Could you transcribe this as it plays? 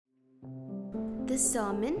This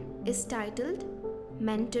sermon is titled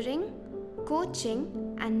Mentoring,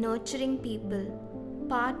 Coaching and Nurturing People,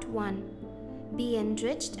 Part 1. Be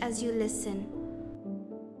enriched as you listen.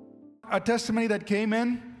 A testimony that came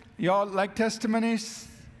in. Y'all like testimonies?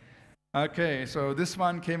 Okay, so this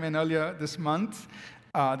one came in earlier this month.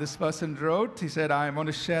 This person wrote, he said, I want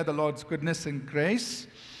to share the Lord's goodness and grace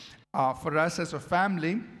for us as a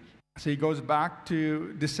family. So he goes back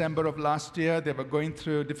to December of last year. They were going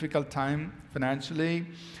through a difficult time financially,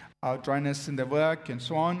 dryness in their work and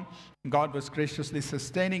so on. God was graciously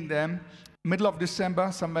sustaining them. Middle of December,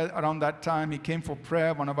 somewhere around that time, he came for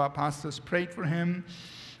prayer. One of our pastors prayed for him.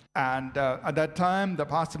 And at that time, the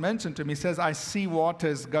pastor mentioned to him, he says, I see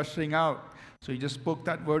waters gushing out. So he just spoke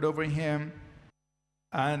that word over him.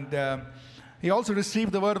 And he also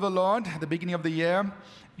received the word of the Lord at the beginning of the year.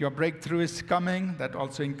 Your breakthrough is coming. That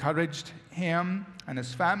also encouraged him and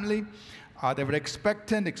his family. They were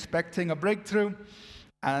expecting a breakthrough.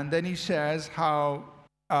 And then he shares how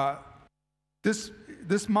this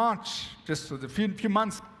March, just a few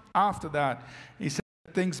months after that, he said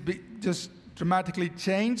things just dramatically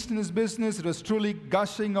changed in his business. It was truly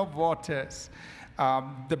gushing of waters.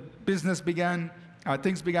 The business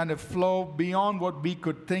things began to flow beyond what we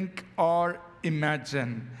could think or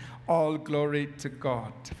imagine. All glory to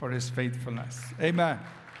God for his faithfulness. Amen.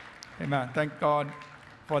 Amen. Thank God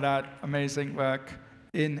for that amazing work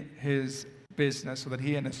in his business so that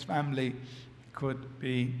he and his family could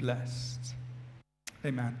be blessed.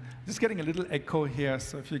 Amen. Just getting a little echo here,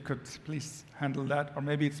 so if you could please handle that, or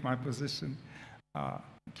maybe it's my position.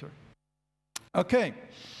 Okay.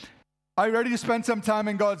 Are you ready to spend some time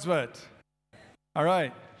in God's Word? All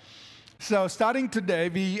right. So starting today,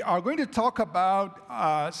 we are going to talk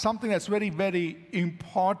about something that's very, very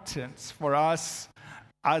important for us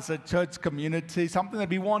as a church community, something that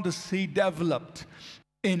we want to see developed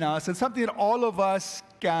in us, and something that all of us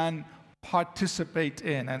can participate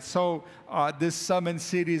in. And so this sermon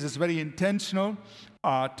series is very intentional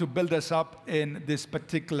to build us up in this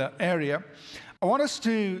particular area. I want us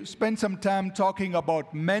to spend some time talking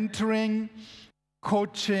about mentoring,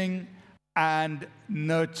 coaching, and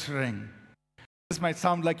nurturing. This might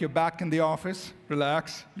sound like you're back in the office.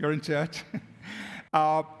 Relax, you're in church.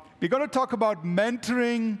 We're going to talk about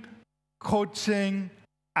mentoring, coaching,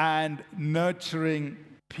 and nurturing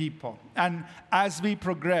people. And as we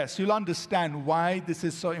progress, you'll understand why this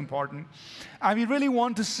is so important. And we really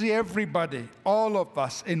want to see everybody, all of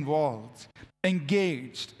us involved,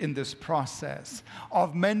 engaged in this process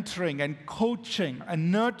of mentoring and coaching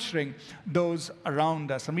and nurturing those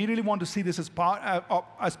around us. And we really want to see this as part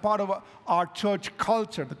of our church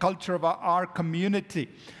culture, the culture of our community,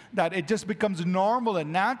 that it just becomes normal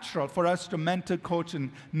and natural for us to mentor, coach,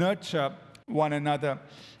 and nurture one another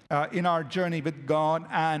in our journey with God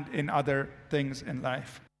and in other things in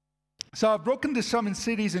life. So I've broken this sermon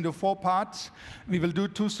series into 4 parts. We will do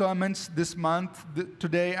 2 sermons this month,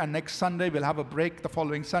 today and next Sunday. We'll have a break the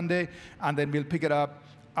following Sunday, and then we'll pick it up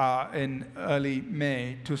in early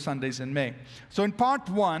May, 2 Sundays in May. So in part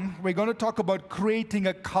 1, we're going to talk about creating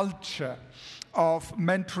a culture of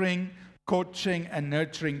mentoring, coaching, and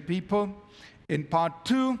nurturing people. In part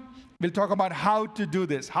 2, we'll talk about how to do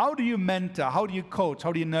this. How do you mentor? How do you coach?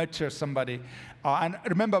 How do you nurture somebody? And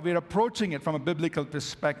remember, we're approaching it from a biblical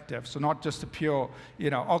perspective, so not just a pure,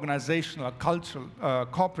 organizational or cultural,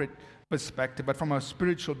 corporate perspective, but from a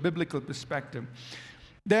spiritual, biblical perspective.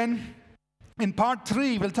 Then, in part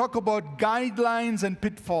 3, we'll talk about guidelines and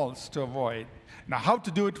pitfalls to avoid. Now, how to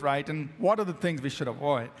do it right, and what are the things we should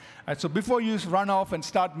avoid. So before you run off and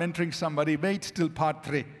start mentoring somebody, wait till part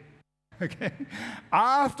 3. Okay?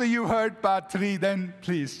 After you heard part 3, then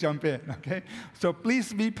please jump in, okay? So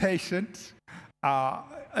please be patient.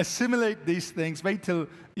 Assimilate these things. Wait till,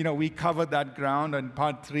 we cover that ground in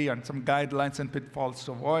part 3 on some guidelines and pitfalls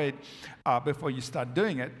to avoid before you start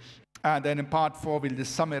doing it. And then in part 4, we'll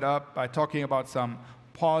just sum it up by talking about some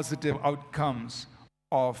positive outcomes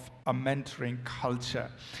of a mentoring culture.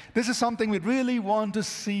 This is something we really want to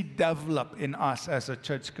see develop in us as a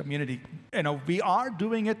church community. We are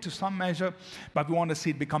doing it to some measure, but we want to see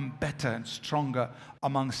it become better and stronger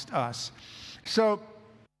amongst us. So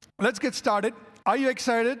let's get started. Are you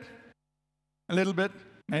excited? A little bit,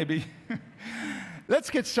 maybe. Let's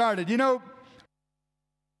get started.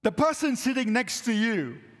 The person sitting next to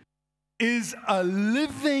you is a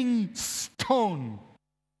living stone.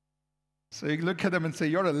 So you look at them and say,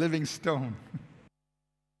 you're a living stone.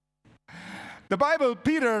 The Bible,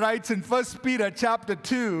 Peter writes in 1 Peter chapter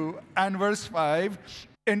 2 and verse 5.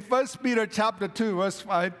 In 1 Peter chapter 2, verse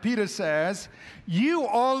 5, Peter says, you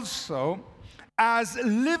also, as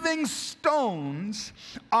living stones,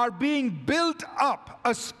 are being built up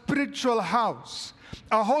a spiritual house,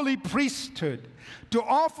 a holy priesthood, to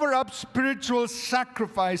offer up spiritual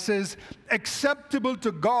sacrifices acceptable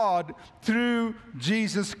to God through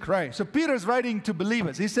Jesus Christ. So Peter's writing to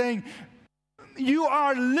believers. He's saying, you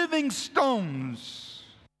are living stones.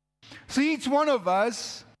 So each one of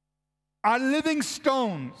us are living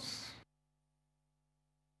stones.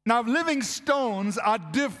 Now, living stones are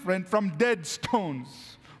different from dead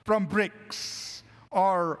stones, from bricks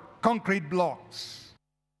or concrete blocks.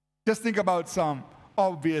 Just think about some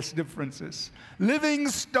obvious differences. Living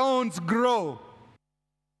stones grow.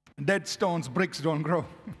 Dead stones, bricks don't grow.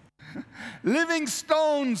 Living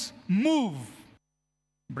stones move.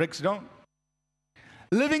 Bricks don't.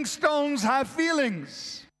 Living stones have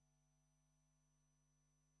feelings.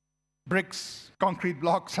 Bricks, concrete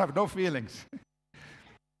blocks have no feelings.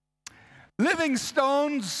 Living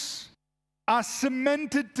stones are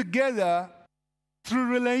cemented together through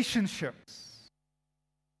relationships.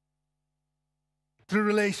 Through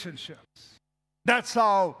relationships. That's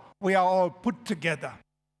how we are all put together.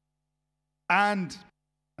 And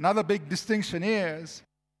another big distinction is,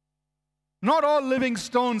 not all living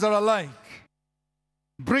stones are alike.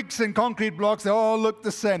 Bricks and concrete blocks, they all look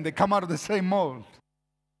the same. They come out of the same mold.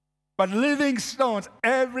 But living stones,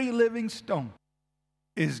 every living stone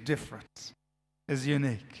is different, is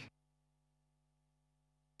unique.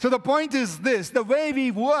 So the point is this: the way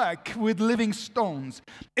we work with living stones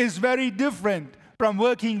is very different from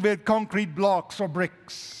working with concrete blocks or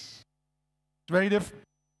bricks. It's very different.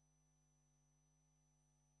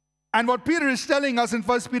 And what Peter is telling us in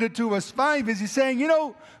 1 Peter 2 verse 5 is he's saying,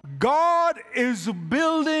 God is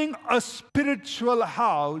building a spiritual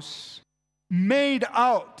house made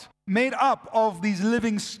up of these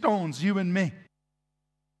living stones, you and me.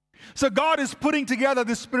 So God is putting together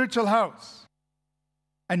this spiritual house.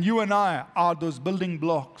 And you and I are those building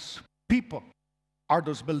blocks. People are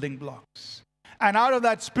those building blocks. And out of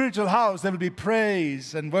that spiritual house, there will be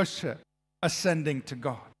praise and worship ascending to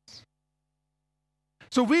God.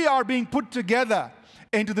 So we are being put together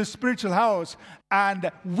into the spiritual house,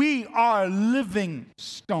 and we are living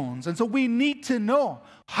stones. And so we need to know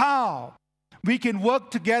how we can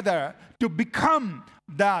work together to become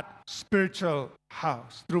that spiritual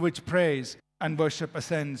house through which praise and worship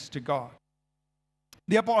ascends to God.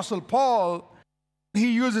 The Apostle Paul,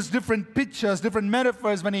 he uses different pictures, different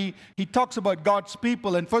metaphors when he talks about God's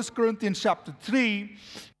people. In 1 Corinthians chapter 3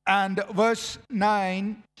 and verse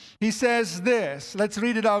 9, he says this. Let's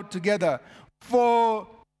read it out together. For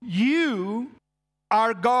we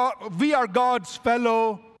are God's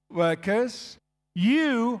fellow workers.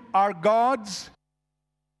 You are God's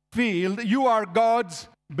field. You are God's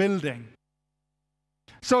building.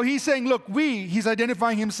 So he's saying, look, he's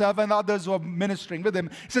identifying himself and others who are ministering with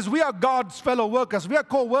him. He says, we are God's fellow workers. We are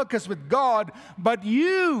co-workers with God. But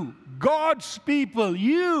you, God's people,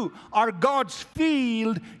 you are God's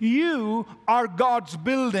field. You are God's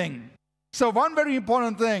building. So one very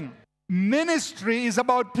important thing, ministry is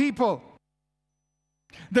about people.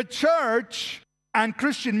 The church and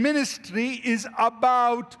Christian ministry is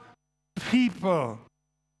about people.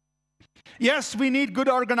 Yes, we need good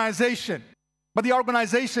organization. But the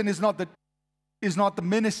organization is not the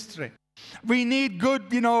ministry. We need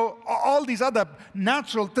good, all these other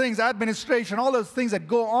natural things, administration, all those things that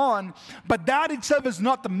go on. But that itself is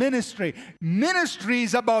not the ministry. Ministry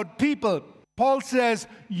is about people. Paul says,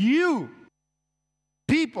 you,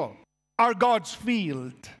 people, are God's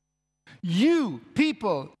field. You,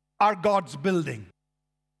 people, are God's building.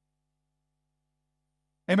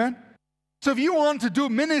 Amen? So if you want to do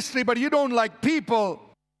ministry, but you don't like people,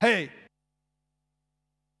 hey,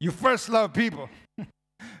 you first love people.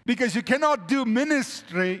 Because you cannot do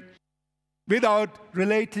ministry without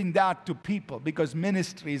relating that to people, because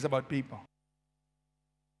ministry is about people.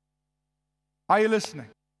 Are you listening?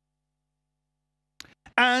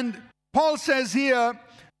 And Paul says here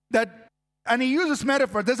that, and he uses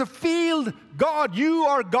metaphor, there's a field, God, you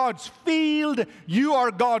are God's field, you are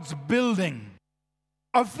God's building.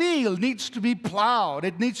 A field needs to be plowed.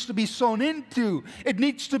 It needs to be sown into. It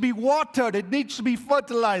needs to be watered. It needs to be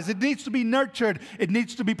fertilized. It needs to be nurtured. It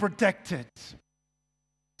needs to be protected. It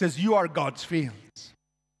says, you are God's fields.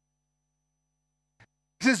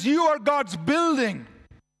 It says, you are God's building.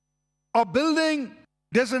 A building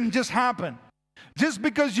doesn't just happen. Just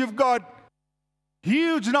because you've got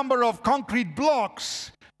huge number of concrete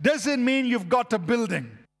blocks doesn't mean you've got a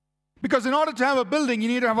building. Because in order to have a building, you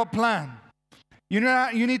need to have a plan. You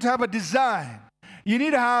need to have a design. You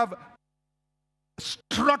need to have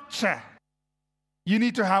structure. You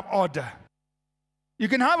need to have order. You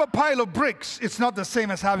can have a pile of bricks. It's not the same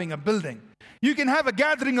as having a building. You can have a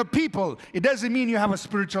gathering of people. It doesn't mean you have a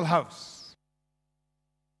spiritual house.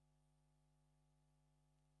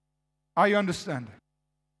 Are you understanding?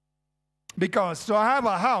 Because to have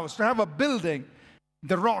a house, to have a building,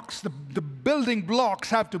 the rocks, the building blocks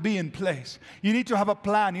have to be in place. You need to have a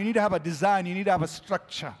plan. You need to have a design. You need to have a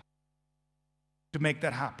structure to make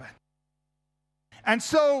that happen. And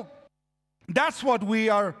so that's what we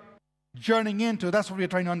are journeying into. That's what we're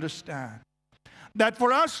trying to understand. That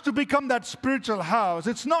for us to become that spiritual house,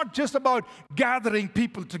 it's not just about gathering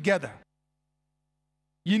people together.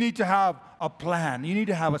 You need to have a plan. You need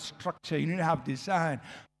to have a structure. You need to have design.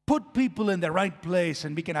 Put people in the right place,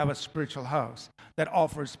 and we can have a spiritual house that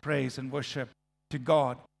offers praise and worship to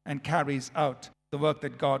God and carries out the work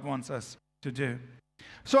that God wants us to do.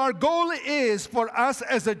 So our goal is for us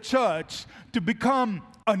as a church to become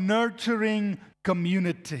a nurturing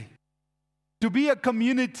community. To be a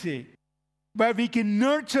community where we can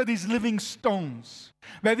nurture these living stones,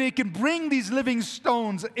 where we can bring these living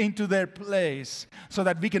stones into their place so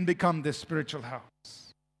that we can become this spiritual house.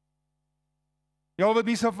 You all with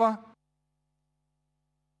me so far?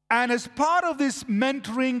 And as part of this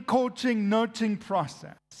mentoring, coaching, nurturing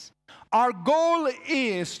process, our goal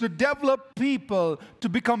is to develop people to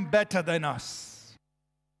become better than us.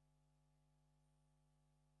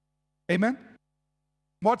 Amen?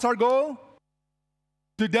 What's our goal?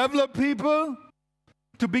 To develop people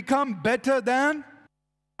to become better than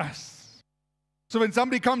us. So when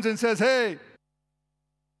somebody comes and says, hey,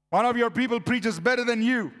 one of your people preaches better than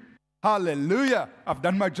you, hallelujah, I've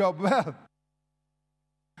done my job well.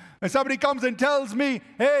 When somebody comes and tells me,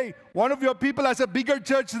 hey, one of your people has a bigger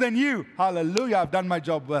church than you, hallelujah, I've done my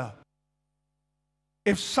job well.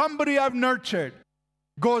 If somebody I've nurtured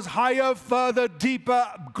goes higher, further, deeper,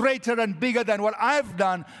 greater, and bigger than what I've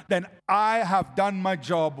done, then I have done my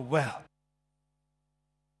job well.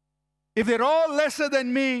 If they're all lesser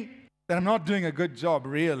than me, then I'm not doing a good job,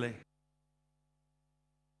 really.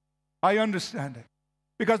 I understand it.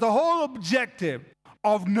 Because the whole objective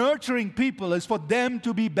of nurturing people is for them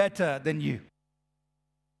to be better than you.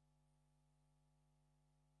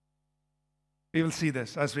 We will see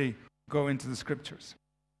this as we go into the scriptures.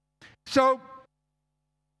 So,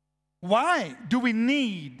 why do we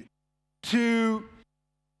need to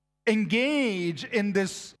engage in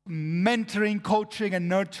this mentoring, coaching, and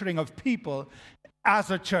nurturing of people as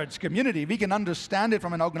a church community? We can understand it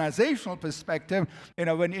from an organizational perspective. You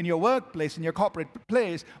know, when in your workplace, in your corporate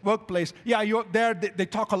workplace, yeah, you're there. They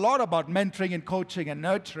talk a lot about mentoring and coaching and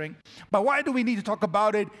nurturing. But why do we need to talk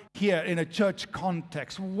about it here in a church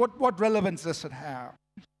context? What relevance does it have?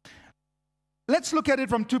 Let's look at it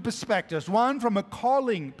from two perspectives. One, from a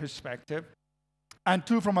calling perspective, and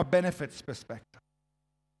two, from a benefits perspective.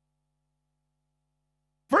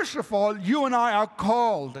 First of all, you and I are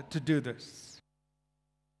called to do this.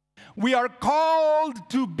 We are called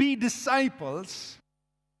to be disciples,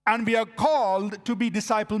 and we are called to be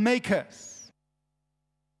disciple makers.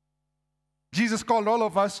 Jesus called all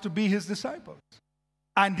of us to be his disciples.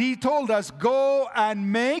 And he told us, go and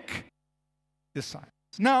make disciples.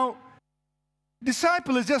 Now,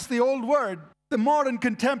 disciple is just the old word. The modern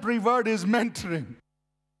contemporary word is mentoring,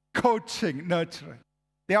 coaching, nurturing.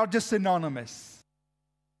 They are just synonymous.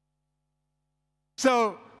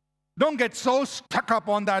 So don't get so stuck up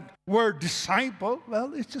on that word disciple.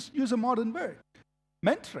 Well, it's just use a modern word.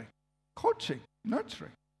 Mentoring, coaching,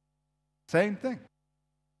 nurturing. Same thing.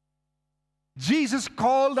 Jesus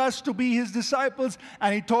called us to be his disciples,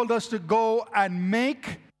 and he told us to go and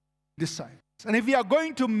make disciples. And if we are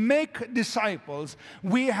going to make disciples,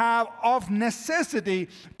 we have of necessity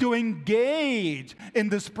to engage in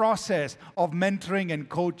this process of mentoring and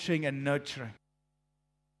coaching and nurturing.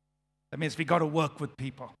 That means we got to work with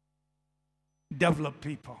people, develop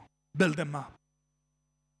people, build them up.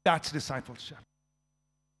 That's discipleship.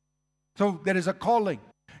 So there is a calling.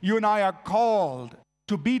 You and I are called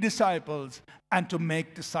to be disciples and to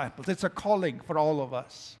make disciples. It's a calling for all of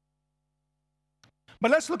us. But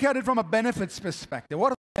let's look at it from a benefits perspective.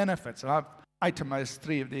 What are the benefits? I've itemized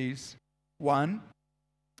three of these. One,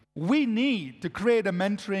 we need to create a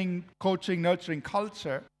mentoring, coaching, nurturing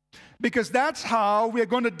culture, because that's how we're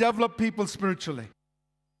going to develop people spiritually.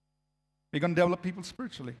 We're going to develop people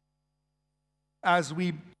spiritually as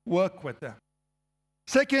we work with them.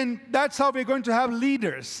 Second, that's how we're going to have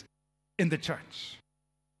leaders in the church.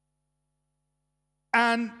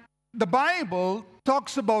 And the Bible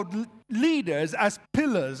talks about leaders as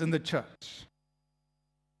pillars in the church.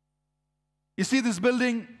 You see this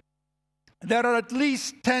building? There are at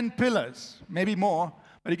least 10 pillars, maybe more,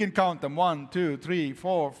 but you can count them. 1, 2, 3,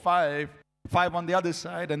 4, 5, 5 on the other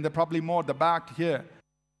side, and there are probably more at the back here.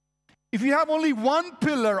 If you have only one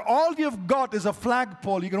pillar, all you've got is a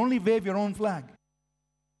flagpole. You can only wave your own flag.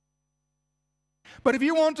 But if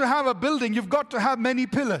you want to have a building, you've got to have many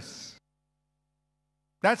pillars.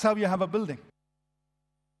 That's how you have a building.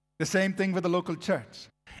 The same thing with the local church.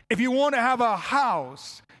 If you want to have a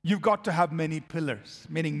house, you've got to have many pillars,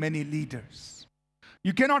 meaning many leaders.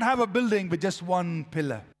 You cannot have a building with just one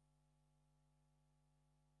pillar.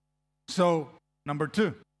 So, number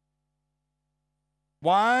 2,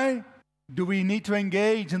 why do we need to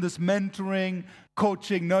engage in this mentoring,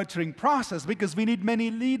 coaching, nurturing process? Because we need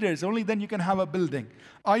many leaders. Only then you can have a building.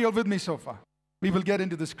 Are you all with me so far? We will get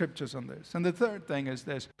into the scriptures on this. And the third thing is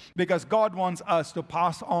this: because God wants us to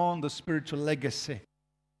pass on the spiritual legacy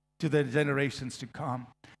to the generations to come.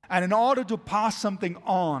 And in order to pass something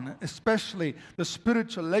on, especially the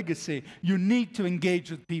spiritual legacy, you need to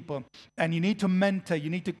engage with people. And you need to mentor, you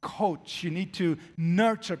need to coach, you need to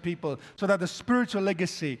nurture people so that the spiritual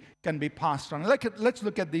legacy can be passed on. Let's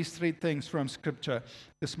look at these 3 things from Scripture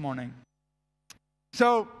this morning.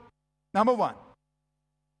 So, number 1,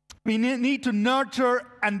 we need to nurture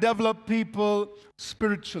and develop people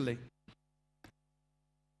spiritually.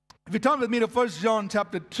 If you turn with me to 1 John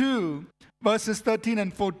chapter 2, verses 13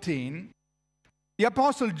 and 14, the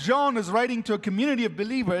Apostle John is writing to a community of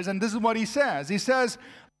believers, and this is what he says. He says,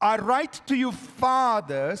 I write to you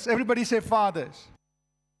fathers, everybody say fathers,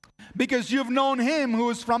 because you've known him who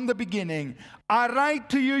is from the beginning. I write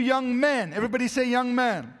to you young men, everybody say young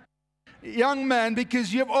men. Young men,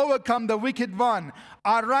 because you have overcome the wicked one.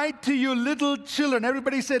 I write to you little children,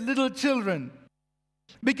 everybody say little children,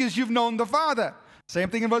 because you've known the Father. Same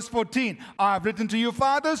thing in verse 14. I have written to you,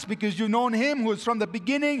 fathers, because you've known him who is from the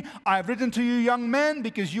beginning. I have written to you, young men,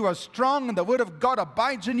 because you are strong and the word of God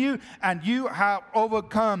abides in you, and you have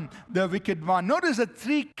overcome the wicked one. Notice the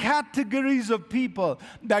 3 categories of people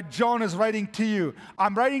that John is writing to you.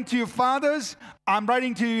 I'm writing to you, fathers. I'm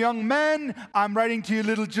writing to you, young men. I'm writing to you,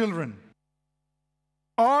 little children.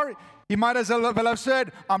 Or he might as well have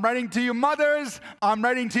said, I'm writing to you, mothers. I'm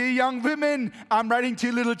writing to you, young women. I'm writing to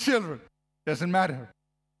you, little children. Doesn't matter.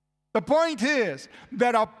 The point is,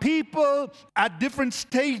 there are people at different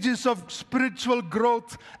stages of spiritual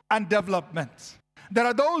growth and development. There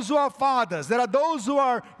are those who are fathers. There are those who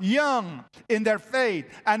are young in their faith.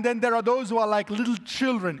 And then there are those who are like little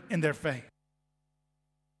children in their faith.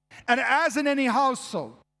 And as in any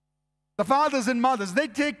household, the fathers and mothers, they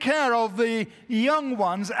take care of the young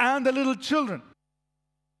ones and the little children.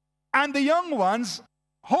 And the young ones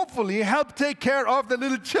hopefully help take care of the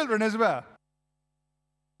little children as well.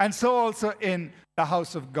 And so also in the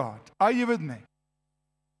house of God. Are you with me?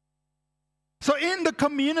 So in the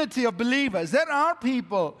community of believers, there are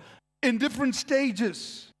people in different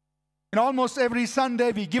stages. And almost every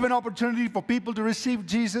Sunday, we give an opportunity for people to receive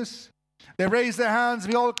Jesus. They raise their hands,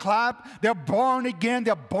 we all clap. They're born again,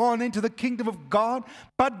 they're born into the kingdom of God.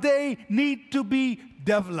 But they need to be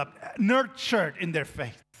developed, nurtured in their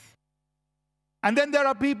faith. And then there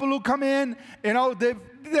are people who come in,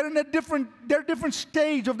 they're in a different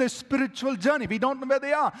stage of their spiritual journey. We don't know where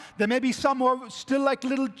they are. There may be some who are still like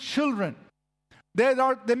little children.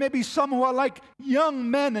 There may be some who are like young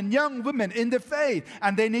men and young women in the faith,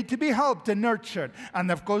 and they need to be helped and nurtured. And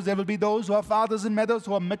of course, there will be those who are fathers and mothers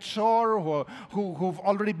who are mature, who've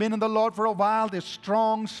already been in the Lord for a while. They're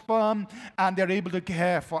strong, firm, and they're able to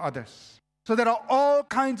care for others. So there are all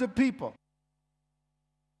kinds of people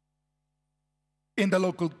in the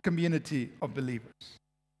local community of believers.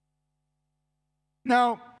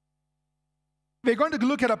 Now, we're going to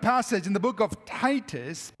look at a passage in the book of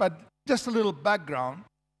Titus, but just a little background.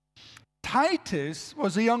 Titus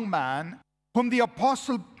was a young man whom the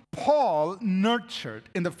Apostle Paul nurtured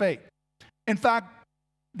in the faith. In fact,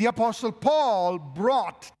 the Apostle Paul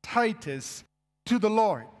brought Titus to the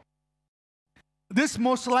Lord. This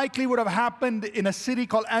most likely would have happened in a city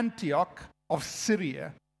called Antioch of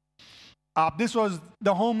Syria. This was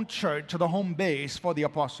the home church, or the home base for the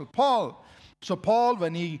Apostle Paul. So Paul,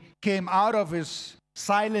 when he came out of his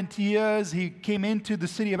silent years, he came into the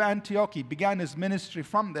city of Antioch. He began his ministry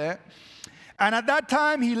from there. And at that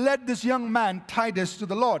time, he led this young man, Titus, to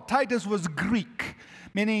the Lord. Titus was Greek,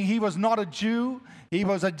 meaning he was not a Jew. He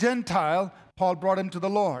was a Gentile. Paul brought him to the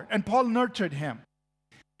Lord. And Paul nurtured him.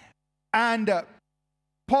 And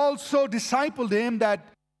Paul so discipled him that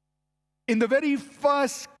in the very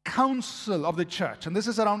first council of the church, and this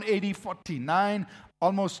is around AD 49,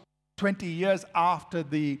 almost 20 years after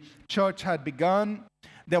the church had begun,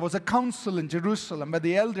 there was a council in Jerusalem where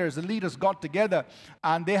the elders, the leaders got together,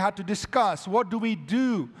 and they had to discuss, what do we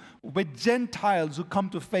do with Gentiles who come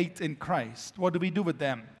to faith in Christ? What do we do with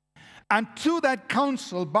them? And to that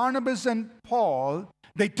council, Barnabas and Paul,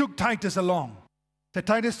 they took Titus along. Said,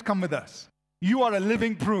 Titus, come with us. You are a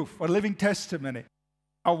living proof, a living testimony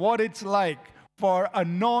of what it's like for a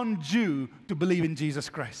non-Jew to believe in Jesus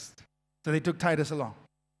Christ. So they took Titus along.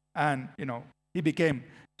 And, he became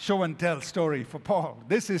show and tell story for Paul.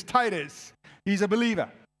 This is Titus. He's a believer.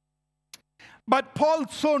 But Paul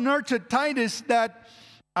so nurtured Titus that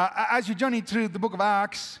as you journey through the book of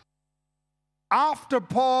Acts, after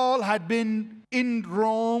Paul had been in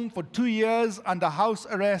Rome for 2 years under house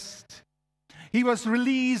arrest, he was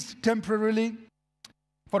released temporarily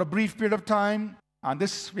for a brief period of time. And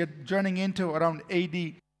this we're journeying into around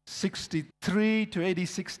AD 63 to AD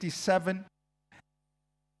 67.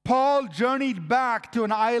 Paul journeyed back to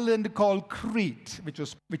an island called Crete,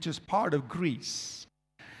 which is part of Greece.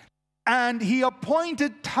 And he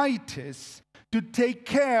appointed Titus to take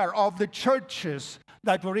care of the churches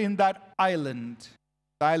that were in that island,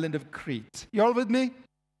 the island of Crete. You all with me?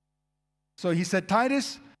 So he said,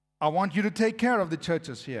 Titus, I want you to take care of the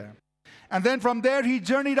churches here. And then from there, he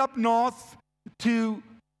journeyed up north to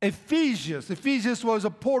Ephesus. Ephesus was a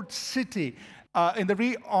port city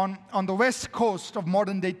on the west coast of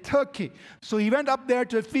modern-day Turkey. So he went up there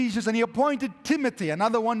to Ephesus and he appointed Timothy,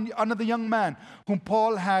 another young man whom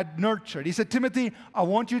Paul had nurtured. He said, Timothy, I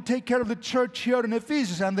want you to take care of the church here in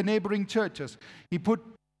Ephesus and the neighboring churches. He put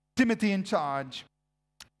Timothy in charge.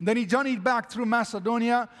 Then he journeyed back through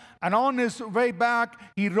Macedonia, and on his way back,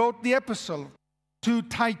 he wrote the epistle to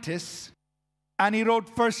Titus, and he wrote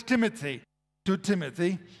 1 Timothy to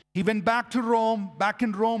Timothy. He went back to Rome. Back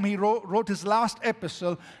in Rome, he wrote his last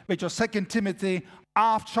epistle, which was 2 Timothy.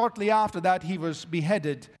 Shortly after that, he was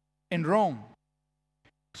beheaded in Rome.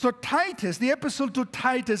 So Titus, the epistle to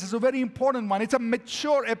Titus is a very important one. It's a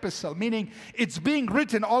mature epistle, meaning it's being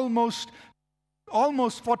written almost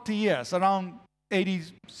 40 years, around AD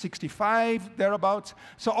 65, thereabouts.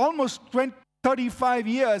 So almost 35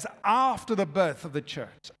 years after the birth of the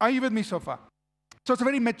church. Are you with me so far? So it's a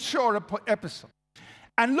very mature epistle.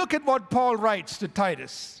 And look at what Paul writes to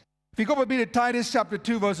Titus. If you go with me to Titus chapter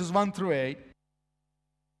 2, verses 1 through 8.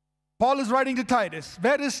 Paul is writing to Titus.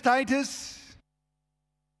 Where is Titus?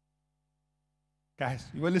 Guys,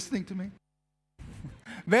 you were listening to me?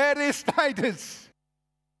 Where is Titus?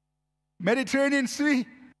 Mediterranean Sea?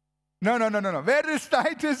 No. Where is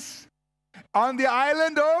Titus? On the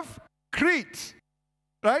island of Crete,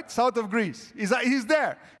 right? South of Greece. He's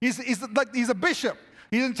there. He's a bishop.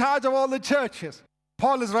 He's in charge of all the churches.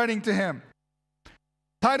 Paul is writing to him.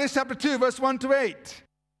 Titus chapter 2, verse 1 to 8.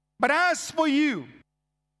 But as for you,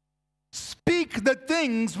 speak the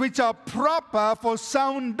things which are proper for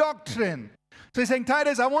sound doctrine. So he's saying,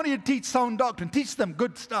 Titus, I want you to teach sound doctrine. Teach them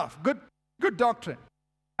good stuff, good doctrine.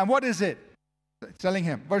 And what is it? It's telling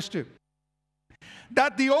him, verse 2.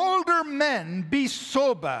 That the older men be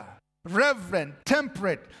sober, reverent,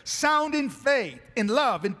 temperate, sound in faith, in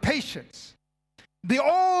love, in patience. The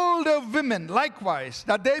older women likewise,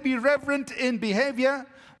 that they be reverent in behavior,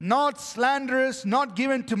 not slanderous, not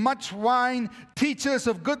given to much wine, teachers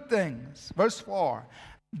of good things. Verse 4.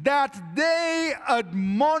 That they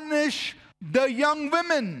admonish the young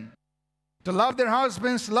women to love their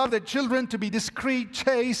husbands, to love their children, to be discreet,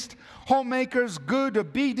 chaste, homemakers, good,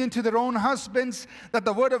 obedient to their own husbands, that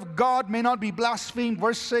the word of God may not be blasphemed.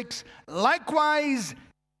 Verse 6. Likewise,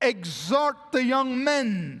 exhort the young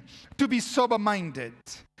men to be sober-minded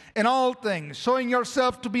in all things, showing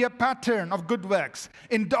yourself to be a pattern of good works,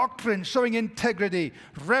 in doctrine, showing integrity,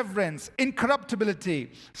 reverence, incorruptibility,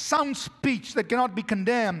 sound speech that cannot be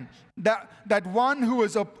condemned, that one who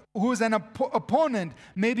is an opponent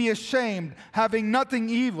may be ashamed, having nothing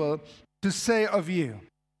evil to say of you.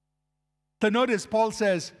 So notice Paul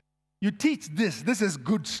says, you teach this. This is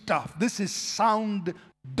good stuff. This is sound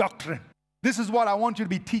doctrine. This is what I want you to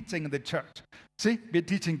be teaching in the church. See, we're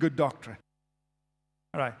teaching good doctrine.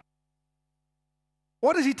 All right.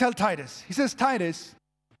 What does he tell Titus? He says, Titus,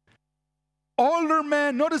 older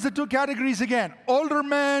men, notice the two categories again. Older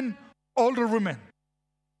men, older women.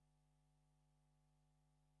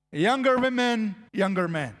 Younger women, younger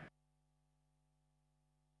men.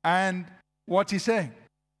 And what's he saying?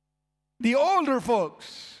 The older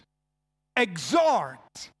folks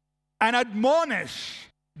exhort and admonish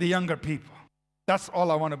the younger people. That's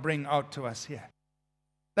all I want to bring out to us here.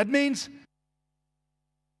 That means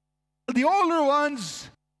the older ones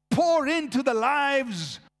pour into the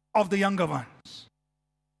lives of the younger ones.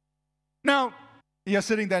 Now, you're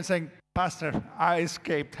sitting there saying, Pastor, I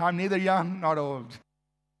escaped. I'm neither young nor old.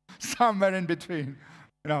 Somewhere in between.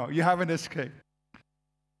 No, you haven't escaped.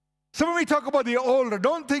 So when we talk about the older,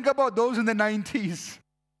 don't think about those in the 90s.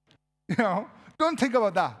 Don't think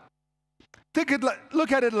about that.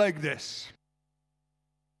 Look at it like this.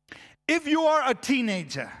 If you are a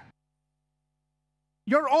teenager,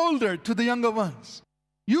 you're older to the younger ones.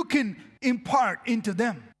 You can impart into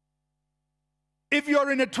them. If you're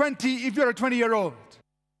a 20-year-old,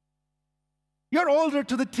 you're older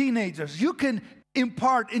to the teenagers. You can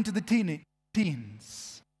impart into the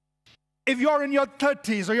teens. If you're in your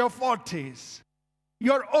 30s or your 40s,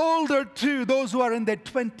 you're older to those who are in their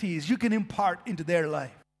 20s. You can impart into their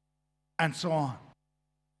life, and so on.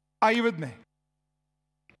 Are you with me?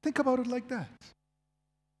 Think about it like that.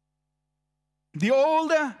 The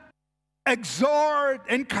older, exhort,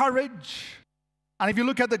 encourage. And if you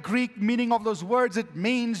look at the Greek meaning of those words, it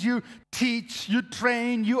means you teach, you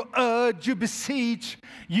train, you urge, you beseech,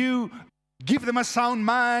 you give them a sound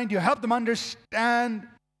mind, you help them understand.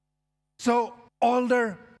 So,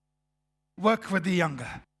 older, work with the younger.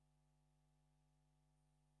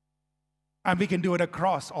 And we can do it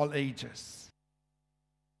across all ages.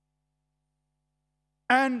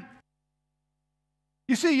 And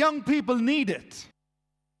you see, young people need it.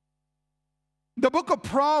 The book of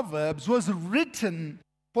Proverbs was written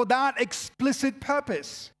for that explicit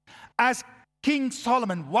purpose. As King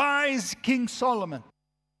Solomon, wise King Solomon,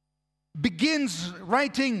 begins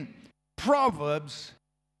writing Proverbs,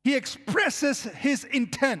 he expresses his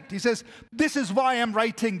intent. He says, this is why I'm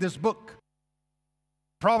writing this book.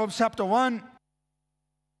 Proverbs chapter 1,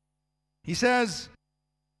 he says,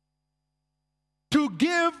 to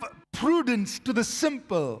give prudence to the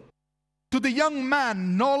simple, to the young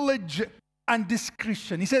man, knowledge and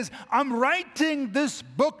discretion. He says, I'm writing this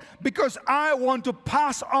book because I want to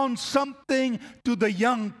pass on something to the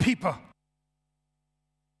young people.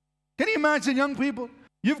 Can you imagine, young people?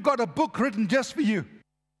 You've got a book written just for you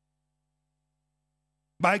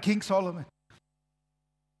by King Solomon.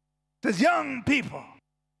 It says, young people,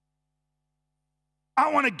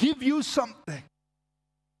 I want to give you something.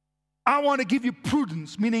 I want to give you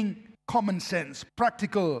prudence, meaning common sense,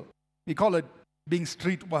 practical. We call it being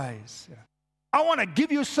streetwise. I want to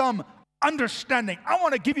give you some understanding. I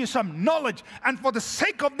want to give you some knowledge. And for the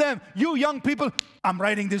sake of them, you young people, I'm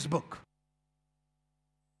writing this book.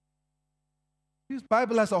 This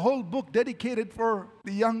Bible has a whole book dedicated for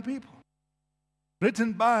the young people,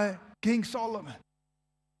 written by King Solomon.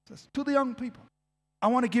 It says, to the young people, I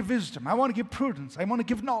want to give wisdom. I want to give prudence. I want to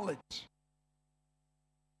give knowledge.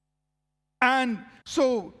 And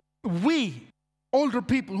so we, older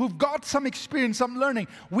people who've got some experience, some learning,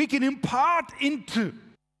 we can impart into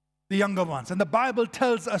the younger ones. And the Bible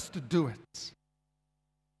tells us to do it.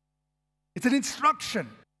 It's an instruction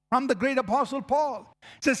from the great apostle Paul.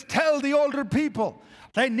 It says, tell the older people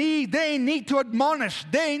they need to admonish,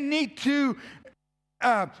 they need to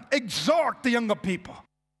exhort the younger people.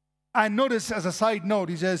 And notice, as a side note,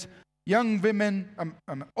 he says, young women,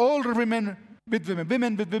 older women with women,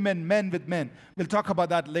 women with women, men with men. We'll talk about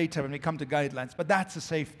that later when we come to guidelines, but that's a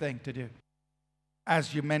safe thing to do.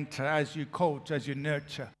 As you mentor, as you coach, as you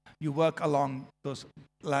nurture, you work along those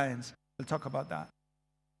lines. We'll talk about that.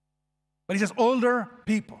 But he says, older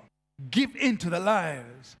people, give into the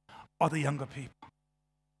lives of the younger people.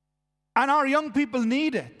 And our young people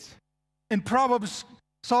need it. In Proverbs,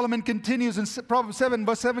 Solomon continues in Proverbs 7,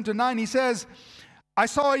 verse 7 to 9, he says, I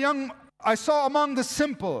saw among the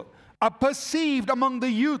simple, are perceived among the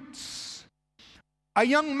youths, a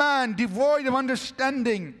young man devoid of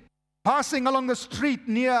understanding, passing along the street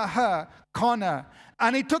near her corner.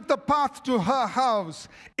 And he took the path to her house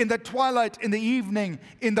in the twilight, in the evening,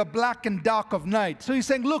 in the black and dark of night. So he's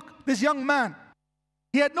saying, look, this young man,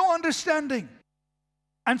 he had no understanding.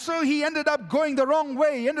 And so he ended up going the wrong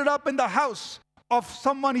way. He ended up in the house of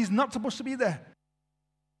someone he's not supposed to be there.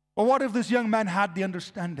 But what if this young man had the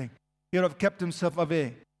understanding? He would have kept himself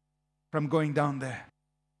away from going down there.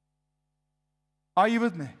 Are you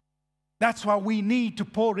with me? That's why we need to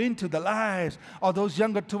pour into the lives of those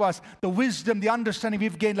younger to us. The wisdom, the understanding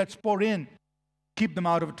we've gained, let's pour in. Keep them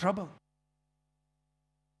out of trouble.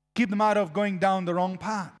 Keep them out of going down the wrong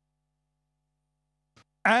path.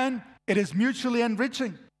 And it is mutually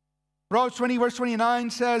enriching. Proverbs 20 verse 29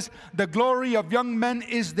 says, the glory of young men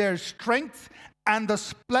is their strength, and the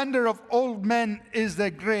splendor of old men is their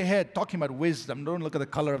gray hair. Talking about wisdom. Don't look at the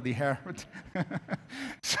color of the hair.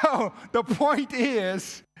 So the point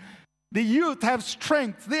is, the youth have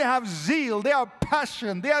strength, they have zeal, they have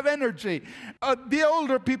passion, they have energy. The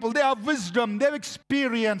older people, they have wisdom, they have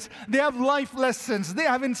experience, they have life lessons, they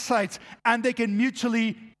have insights, and they can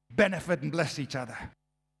mutually benefit and bless each other.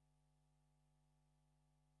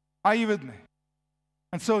 Are you with me?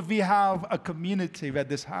 And so if we have a community where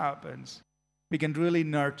this happens, we can really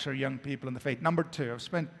nurture young people in the faith. Number two, I've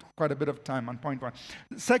spent quite a bit of time on point one.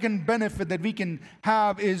 The second benefit that we can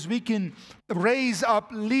have is we can raise up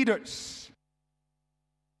leaders.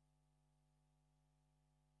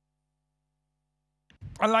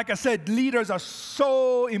 And like I said, leaders are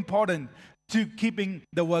so important to keeping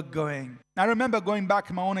the work going. I remember going back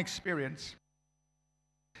to my own experience.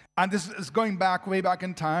 And this is going back, way back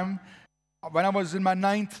in time. When I was in my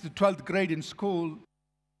 9th to 12th grade in school,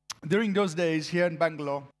 during those days here in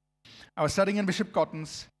Bangalore, I was studying in Bishop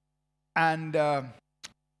Cotton's, and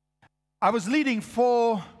I was leading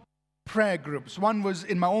 4 prayer groups. One was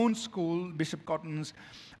in my own school, Bishop Cotton's.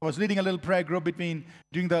 I was leading a little prayer group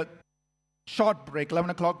during the short break, 11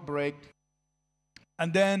 o'clock break.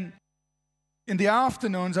 And then in the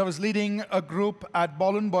afternoons, I was leading a group at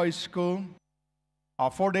Ballin Boys School,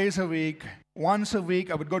 4 days a week. Once a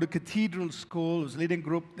week, I would go to Cathedral School. I was leading a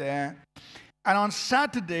group there. And on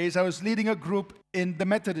Saturdays, I was leading a group in the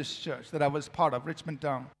Methodist church that I was part of, Richmond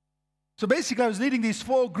Town. So basically, I was leading these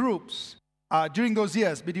 4 groups during those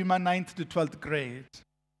years, between my 9th to 12th grade.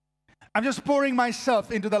 I'm just pouring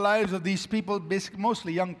myself into the lives of these people, basically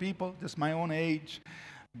mostly young people, just my own age,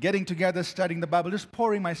 getting together, studying the Bible, just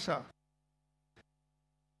pouring myself.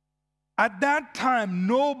 At that time,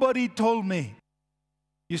 nobody told me,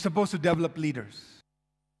 you're supposed to develop leaders.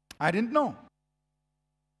 I didn't know.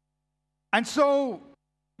 And so,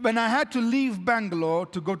 when I had to leave Bangalore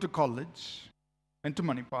to go to college, went to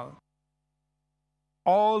Manipal,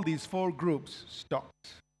 all these 4 groups stopped.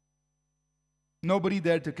 Nobody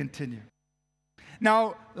there to continue.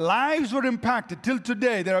 Now, lives were impacted. Till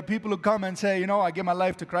today, there are people who come and say, I gave my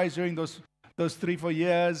life to Christ during those 3-4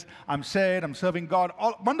 years. I'm saved, I'm serving God.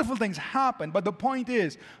 All wonderful things happen. But the point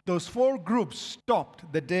is, those 4 groups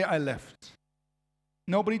stopped the day I left.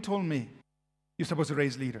 Nobody told me, you're supposed to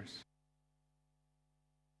raise leaders.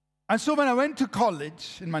 And so when I went to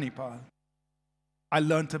college in Manipal, I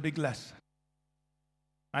learned a big lesson.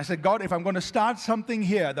 I said, God, if I'm going to start something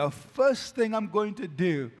here, the first thing I'm going to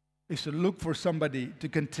do is to look for somebody to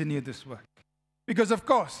continue this work. Because, of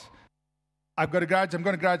course, I'm going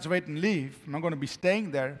to graduate and leave. I'm not going to be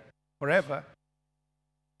staying there forever.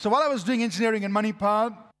 So while I was doing engineering in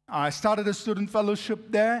Manipal, I started a student fellowship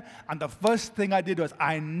there. And the first thing I did was,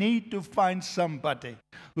 I need to find somebody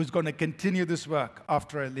who's going to continue this work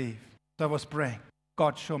after I leave. So I was praying,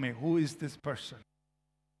 God, show me, who is this person?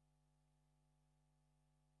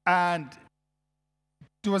 And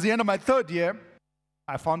towards the end of my 3rd year,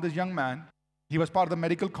 I found this young man. He was part of the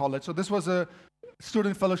medical college. So this was a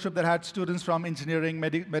student fellowship that had students from engineering,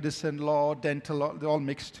 medicine, law, dental law, they all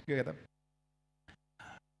mixed together.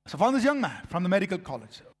 So I found this young man from the medical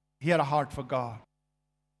college. He had a heart for God.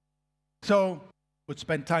 So would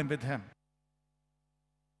spend time with him.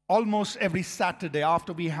 Almost every Saturday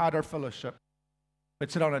after we had our fellowship,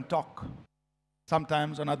 we'd sit down and talk.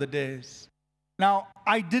 Sometimes on other days. Now,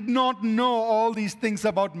 I did not know all these things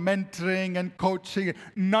about mentoring and coaching,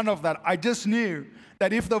 none of that. I just knew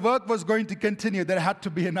that if the work was going to continue, there had to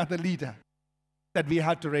be another leader that we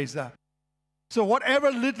had to raise up. So whatever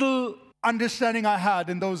little understanding I had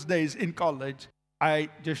in those days in college, I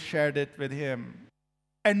just shared it with him,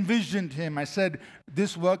 envisioned him. I said,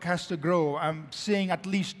 this work has to grow. I'm seeing at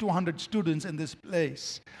least 200 students in this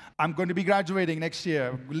place. I'm going to be graduating next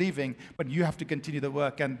year, leaving, but you have to continue the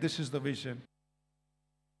work, and this is the vision.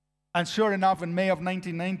 And sure enough, in May of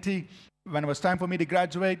 1990, when it was time for me to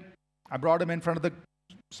graduate, I brought him in front of the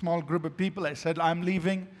small group of people. I said, I'm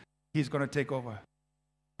leaving. He's going to take over.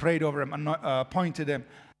 Prayed over him, appointed him.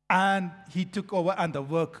 And he took over, and the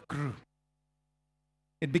work grew.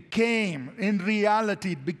 In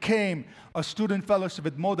reality, it became a student fellowship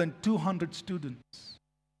with more than 200 students.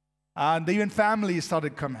 And even families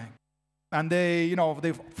started coming. And they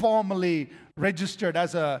formally registered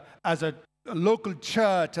as a local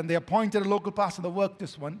church, and they appointed a local pastor. The work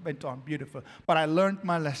just went on beautiful. But I learned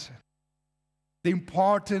my lesson. The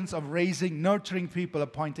importance of nurturing people,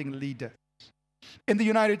 appointing leaders. In the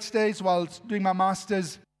United States, while doing my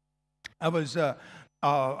master's,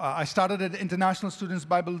 I started an international students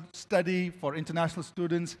Bible study for international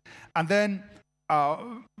students. And then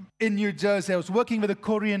in New Jersey, I was working with a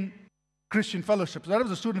Korean Christian fellowship. So that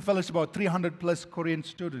was a student fellowship, about 300 plus Korean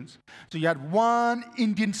students. So you had one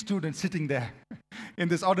Indian student sitting there in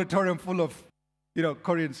this auditorium full of,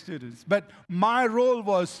 Korean students. But my role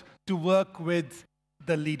was to work with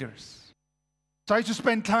the leaders. So I used to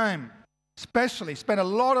spend a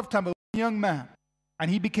lot of time with a young man. And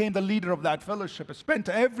he became the leader of that fellowship. I spent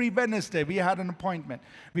every Wednesday, we had an appointment.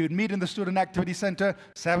 We would meet in the Student Activity Center,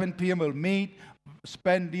 7 p.m. We'll meet,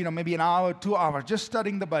 spend maybe an hour, 2 hours, just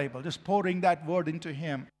studying the Bible, just pouring that word into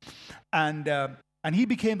him. And he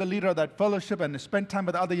became the leader of that fellowship and spent time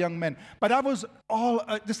with other young men. But that was all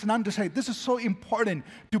just an understanding. This is so important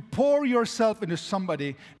to pour yourself into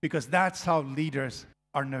somebody, because that's how leaders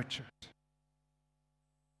are nurtured.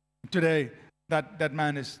 Today, that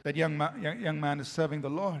young man is serving the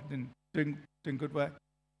Lord and doing good work.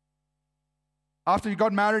 After he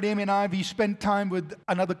got married, Amy and I, we spent time with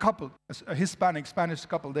another couple, a Spanish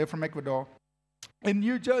couple. They're from Ecuador, in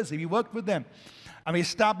New Jersey. We worked with them. And we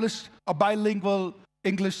established a bilingual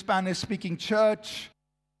English-Spanish speaking church,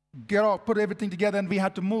 put everything together, and we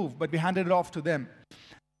had to move, but we handed it off to them.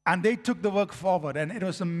 And they took the work forward, and it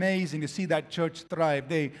was amazing to see that church thrive.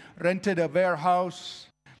 They rented a warehouse,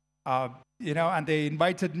 and they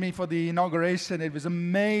invited me for the inauguration. It was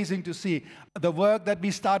amazing to see the work that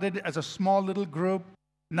we started as a small little group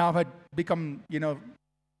now had become,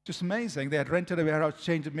 just amazing. They had rented a warehouse,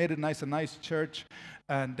 changed it, made it a nice church,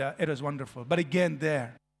 and it was wonderful. But again,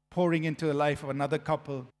 there, pouring into the life of another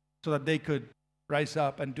couple so that they could rise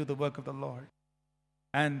up and do the work of the Lord.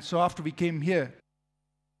 And so after we came here,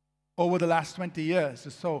 over the last 20 years or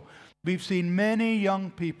so, we've seen many young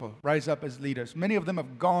people rise up as leaders. Many of them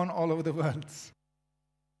have gone all over the world.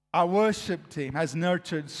 Our worship team has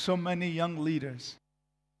nurtured so many young leaders.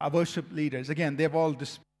 Our worship leaders, again, they've all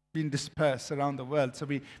been dispersed around the world. So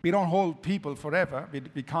we don't hold people forever.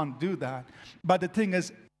 We can't do that. But the thing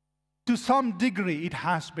is, to some degree, it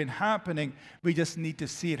has been happening. We just need to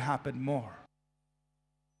see it happen more.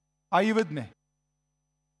 Are you with me?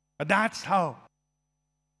 That's how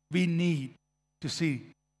we need to see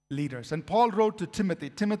leaders. And Paul wrote to Timothy.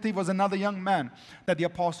 Timothy was another young man that the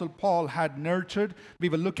Apostle Paul had nurtured. We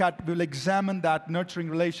will examine that nurturing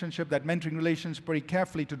relationship, that mentoring relationship very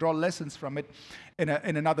carefully to draw lessons from it in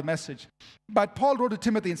another message. But Paul wrote to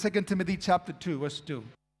Timothy in 2 Timothy chapter 2, verse 2.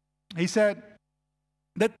 He said,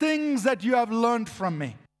 "The things that you have learned from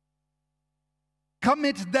me,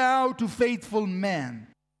 commit thou to faithful men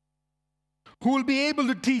who will be able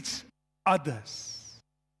to teach others."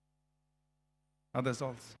 Others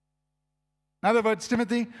also. In other words,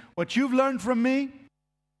 Timothy, what you've learned from me,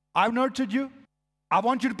 I've nurtured you. I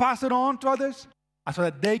want you to pass it on to others so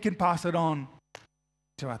that they can pass it on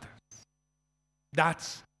to others.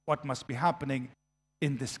 That's what must be happening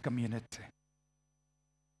in this community.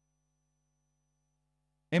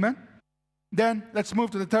 Amen? Then let's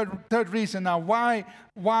move to the third reason now.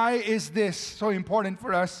 Why is this so important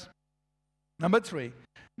for us? Number 3,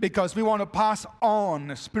 because we want to pass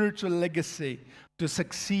on a spiritual legacy to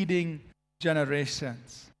succeeding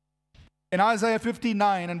generations. In Isaiah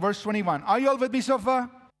 59 and verse 21, are you all with me so far?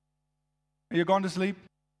 Are you going to sleep?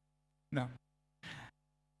 No.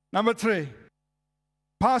 Number 3,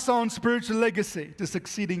 pass on spiritual legacy to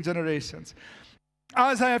succeeding generations.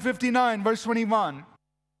 Isaiah 59 verse 21.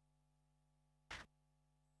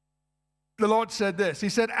 The Lord said this. He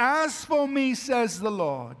said, "As for me, says the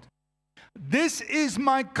Lord, this is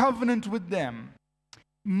my covenant with them.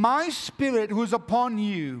 My spirit who is upon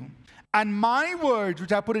you, and my words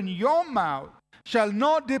which I put in your mouth shall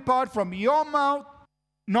not depart from your mouth,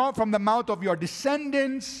 nor from the mouth of your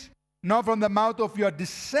descendants, nor from the mouth of your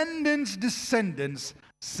descendants' descendants,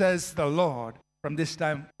 says the Lord, from this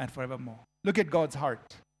time and forevermore." Look at God's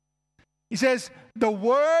heart. He says, the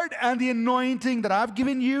word and the anointing that I've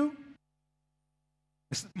given you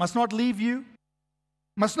must not leave you,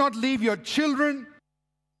 must not leave your children,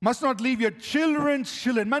 must not leave your children's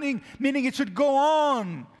children, meaning it should go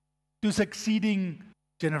on to succeeding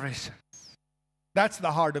generations. That's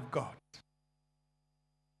the heart of God.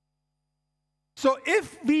 So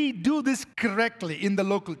if we do this correctly in the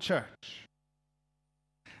local church,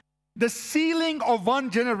 the ceiling of one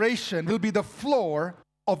generation will be the floor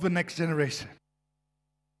of the next generation.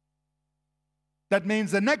 That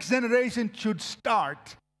means the next generation should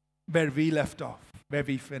start where we left off, where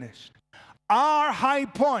we finished. Our high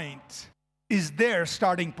point is their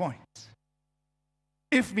starting point,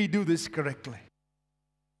 if we do this correctly.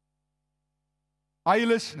 Are you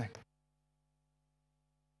listening?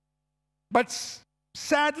 But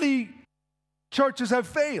sadly, churches have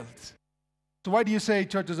failed. So why do you say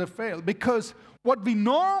churches have failed? Because what we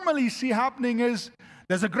normally see happening is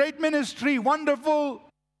there's a great ministry, wonderful.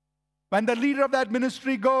 When the leader of that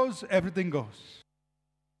ministry goes, everything goes.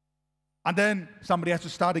 And then somebody has to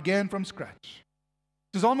start again from scratch.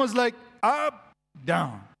 It's almost like up,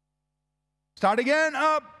 down. Start again,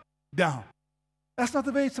 up, down. That's not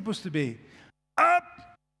the way it's supposed to be.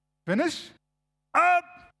 Up, finish, up,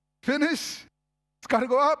 finish. It's got to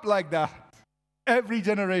go up like that. Every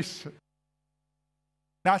generation.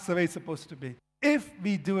 That's the way it's supposed to be. If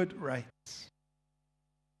we do it right.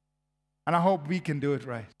 And I hope we can do it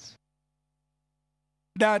right.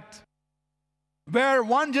 That where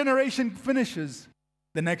one generation finishes,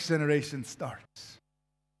 the next generation starts.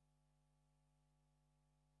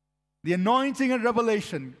 The anointing and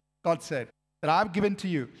revelation, God said, that I've given to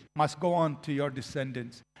you must go on to your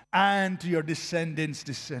descendants. And to your descendants'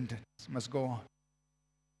 descendants must go on.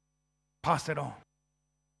 Pass it on.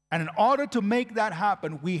 And in order to make that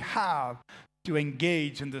happen, we have to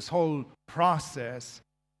engage in this whole process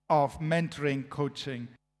of mentoring, coaching,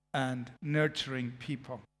 and nurturing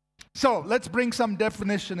people. So let's bring some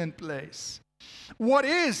definition in place. What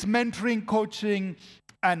is mentoring, coaching,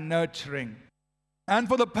 and nurturing? And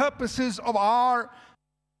for the purposes of our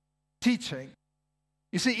teaching,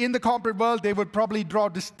 you see, in the corporate world, they would probably draw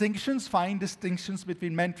distinctions, fine distinctions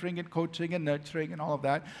between mentoring and coaching and nurturing and all of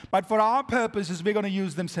that. But for our purposes, we're going to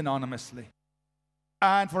use them synonymously.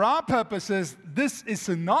 And for our purposes, this is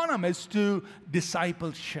synonymous to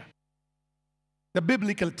discipleship. The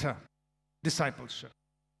biblical term, discipleship.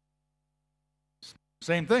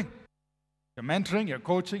 Same thing. You're mentoring, you're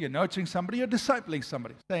coaching, you're nurturing somebody, you're discipling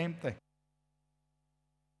somebody. Same thing.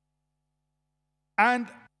 And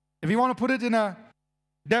if you want to put it in a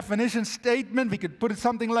definition statement, we could put it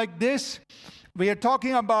something like this. We are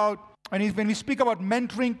talking about, when we speak about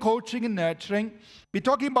mentoring, coaching, and nurturing, we're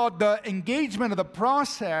talking about the engagement of the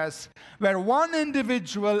process where one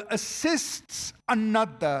individual assists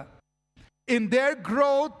another in their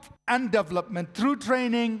growth and development through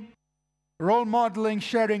training, role modeling,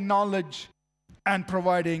 sharing knowledge, and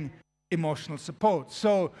providing emotional support.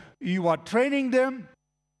 So you are training them,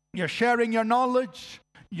 you're sharing your knowledge,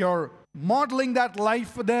 you're modeling that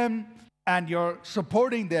life for them, and you're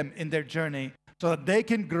supporting them in their journey so that they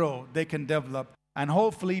can grow, they can develop, and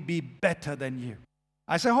hopefully be better than you.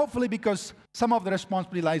 I say hopefully because some of the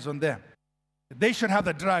responsibility lies on them. They should have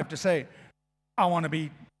the drive to say, I want to be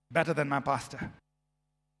better than my pastor.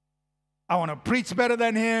 I want to preach better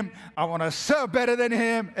than him. I want to serve better than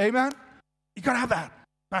him. Amen? You got to have that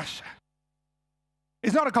passion.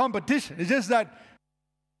 It's not a competition. It's just that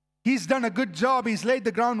he's done a good job. He's laid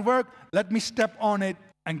the groundwork. Let me step on it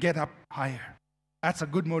and get up higher. That's a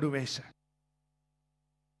good motivation.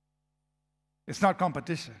 It's not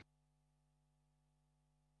competition.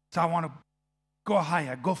 So I want to go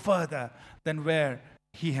higher, go further than where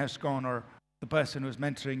he has gone or the person who's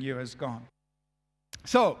mentoring you has gone.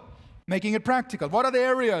 So, making it practical. What are the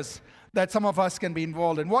areas that some of us can be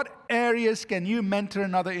involved in? What areas can you mentor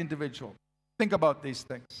another individual? Think about these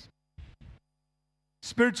things.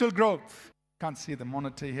 Spiritual growth. Can't see the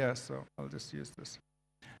monitor here, so I'll just use this.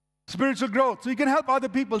 Spiritual growth. So you can help other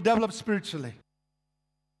people develop spiritually.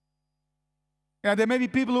 Yeah, there may be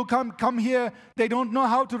people who come here, they don't know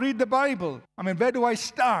how to read the Bible. I mean, where do I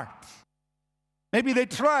start? Maybe they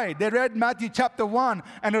tried. They read Matthew chapter 1,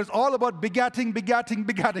 and it was all about begetting.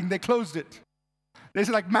 They closed it. They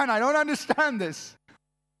said, like, man, I don't understand this.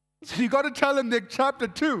 So you got to tell them chapter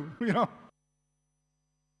 2, you know.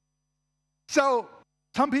 So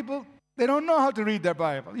some people, they don't know how to read their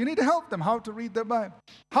Bible. You need to help them how to read their Bible.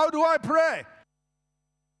 How do I pray?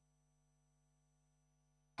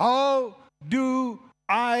 How do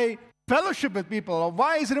I fellowship with people? Or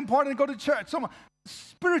why is it important to go to church? So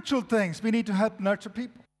spiritual things, we need to help nurture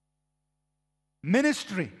people.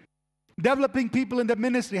 Ministry, developing people in the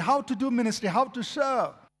ministry, how to do ministry, how to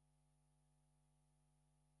serve.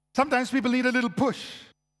 Sometimes people need a little push.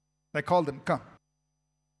 I call them, come,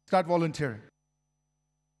 start volunteering.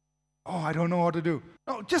 Oh, I don't know what to do.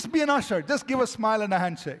 No, just be an usher. Just give a smile and a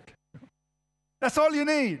handshake. That's all you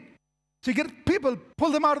need. So you get people,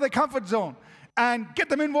 pull them out of their comfort zone and get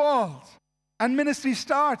them involved. And ministry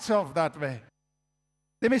starts off that way.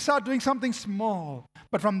 They may start doing something small,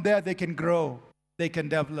 but from there they can grow, they can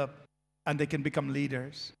develop, and they can become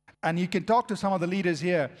leaders. And you can talk to some of the leaders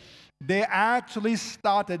here. They actually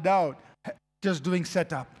started out just doing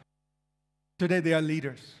setup. Today they are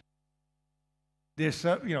leaders. They're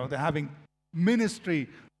having ministry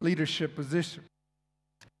leadership position.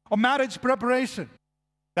 Or marriage preparation.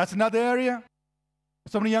 That's another area.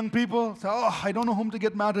 So many young people say, oh, I don't know whom to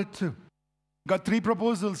get married to. Got 3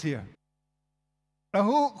 proposals here. Now,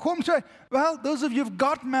 whom should I? Well, those of you who've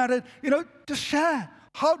got married, just share.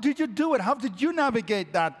 How did you do it? How did you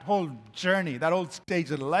navigate that whole journey, that whole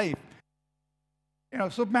stage of life?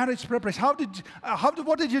 So marriage preparation.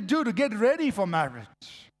 What did you do to get ready for marriage?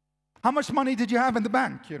 How much money did you have in the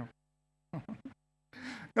bank?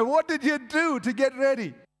 Now, what did you do to get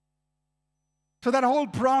ready? So that whole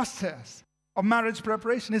process. of marriage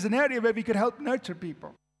preparation is an area where we could help nurture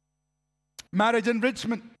people. Marriage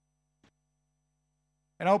enrichment.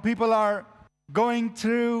 People are going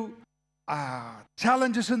through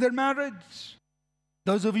challenges in their marriage.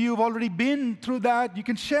 Those of you who've already been through that, you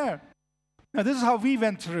can share. Now, this is how we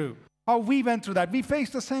went through. How we went through that. We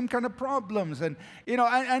faced the same kind of problems. And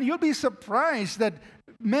you'll be surprised that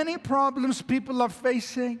many problems people are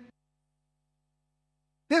facing,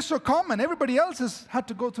 they're so common. Everybody else has had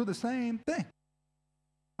to go through the same thing.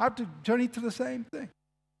 Have to journey through the same thing.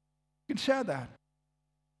 You can share that.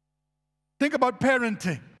 Think about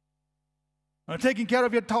parenting. Taking care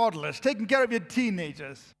of your toddlers, taking care of your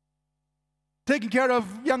teenagers, taking care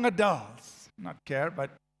of young adults. Not care, but,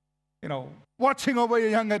 watching over your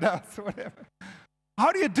young adults or whatever.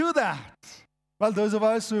 How do you do that? Well, those of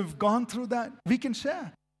us who've gone through that, we can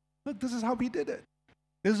share. Look, this is how we did it.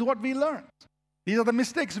 This is what we learned. These are the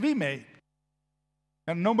mistakes we made.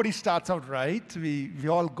 And nobody starts out right. We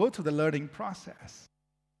all go through the learning process.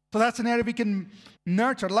 So that's an area we can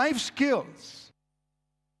nurture. Life skills.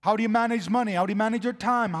 How do you manage money? How do you manage your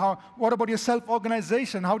time? What about your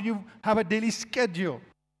self-organization? How do you have a daily schedule?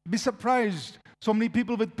 Be surprised. So many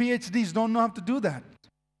people with PhDs don't know how to do that.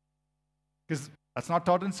 Because that's not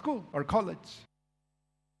taught in school or college.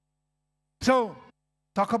 So,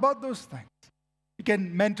 talk about those things. You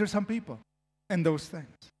can mentor some people in those things.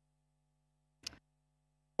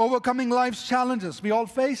 Overcoming life's challenges. We all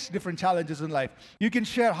face different challenges in life. You can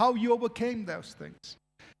share how you overcame those things.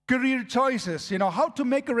 Career choices, how to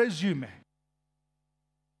make a resume.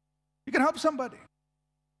 You can help somebody.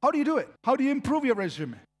 How do you do it? How do you improve your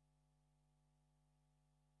resume?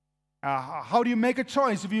 How do you make a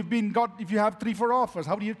choice if you have 3-4 offers?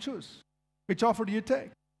 How do you choose? Which offer do you take?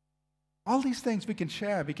 All these things we can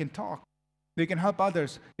share, we can talk. We can help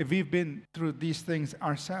others if we've been through these things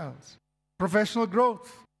ourselves. Professional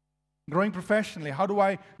growth. Growing professionally. How do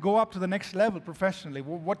I go up to the next level professionally?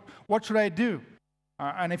 What should I do?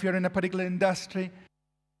 And if you're in a particular industry,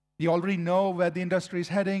 you already know where the industry is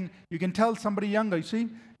heading. You can tell somebody younger,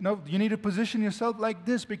 you need to position yourself like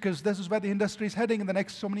this because this is where the industry is heading in the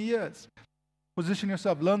next so many years. Position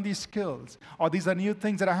yourself, learn these skills. Or these are new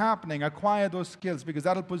things that are happening. Acquire those skills because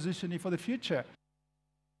that'll position you for the future.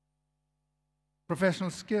 Professional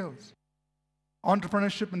skills.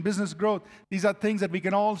 Entrepreneurship and business growth. These are things that we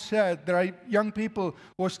can all share. There are young people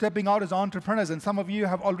who are stepping out as entrepreneurs, and some of you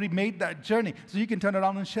have already made that journey. So you can turn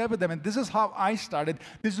around and share with them. And this is how I started.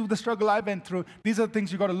 This is the struggle I went through. These are the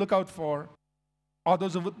things you got to look out for. Or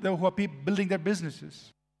those who are building their businesses.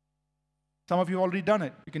 Some of you have already done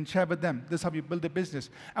it. You can share with them. This is how you build a business.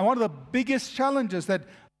 And one of the biggest challenges that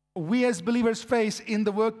we as believers face in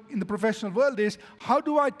the professional world is, how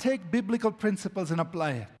do I take biblical principles and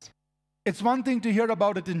apply it? It's one thing to hear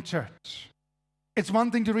about it in church. It's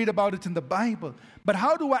one thing to read about it in the Bible. But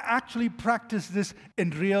how do I actually practice this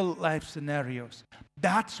in real life scenarios?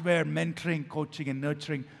 That's where mentoring, coaching, and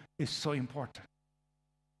nurturing is so important.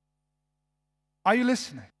 Are you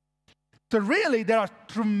listening? So really, there are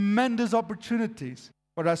tremendous opportunities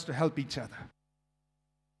for us to help each other.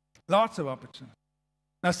 Lots of opportunities.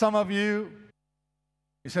 Now, some of you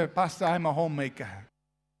say, Pastor, I'm a homemaker.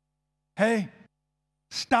 Hey,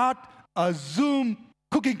 start a Zoom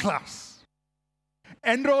cooking class.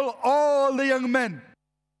 Enroll all the young men.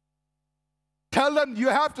 Tell them you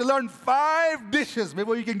have to learn 5 dishes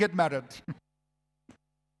before you can get married.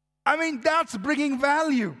 That's bringing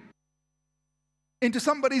value into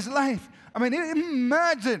somebody's life.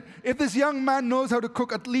 Imagine if this young man knows how to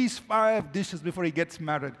cook at least 5 dishes before he gets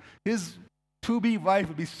married. His to-be wife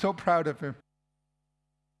will be so proud of him.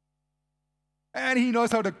 And he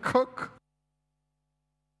knows how to cook.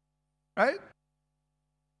 Right?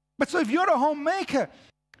 But so if you're a homemaker,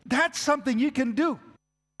 that's something you can do.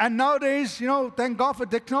 And nowadays, thank God for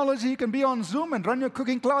technology, you can be on Zoom and run your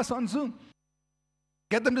cooking class on Zoom.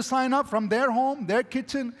 Get them to sign up from their home, their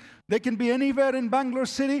kitchen. They can be anywhere in Bangalore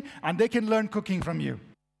City, and they can learn cooking from you.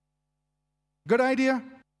 Good idea?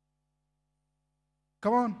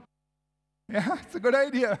 Come on. Yeah, it's a good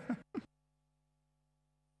idea.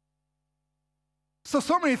 So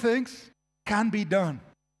many things can be done.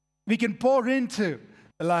 We can pour into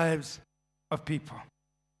the lives of people.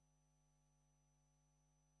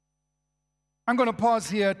 I'm going to pause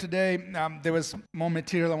here today. There was more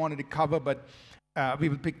material I wanted to cover, but we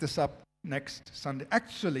will pick this up next Sunday.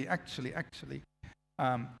 Actually,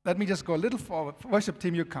 let me just go a little forward. Worship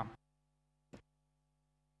team, you come.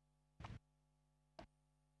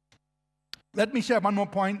 Let me share one more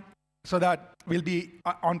point so that we'll be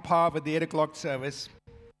on par with the 8 o'clock service.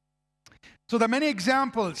 So there are many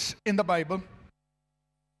examples in the Bible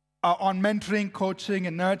on mentoring, coaching,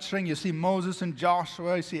 and nurturing. You see Moses and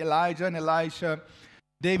Joshua. You see Elijah and Elisha,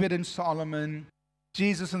 David and Solomon,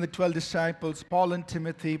 Jesus and the 12 disciples, Paul and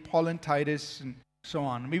Timothy, Paul and Titus, and so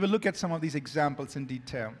on. We will look at some of these examples in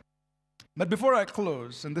detail. But before I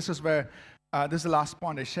close, and this is where, this is the last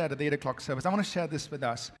point I shared at the 8 o'clock service, I want to share this with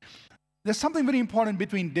us. There's something very important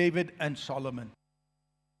between David and Solomon.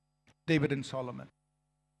 David and Solomon.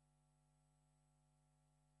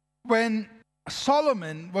 When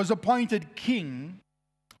Solomon was appointed king,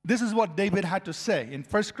 this is what David had to say in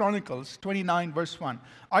 1 Chronicles 29, verse 1.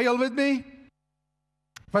 Are you all with me?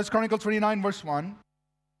 1 Chronicles 29, verse 1.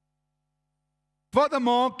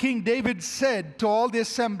 Furthermore, King David said to all the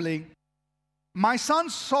assembly, my son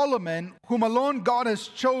Solomon, whom alone God has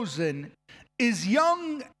chosen, is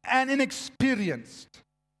young and inexperienced.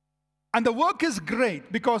 And the work is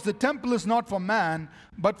great because the temple is not for man,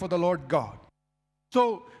 but for the Lord God.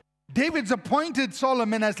 So David's appointed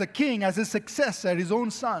Solomon as the king, as his successor, his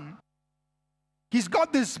own son. He's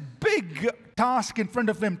got this big task in front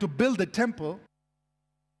of him to build the temple.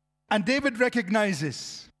 And David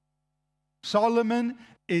recognizes Solomon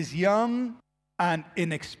is young and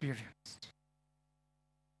inexperienced.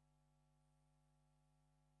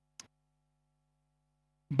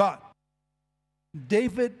 But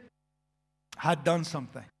David had done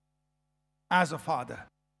something as a father.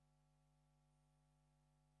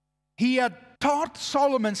 He had taught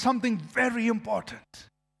Solomon something very important.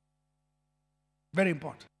 Very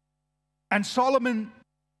important. And Solomon,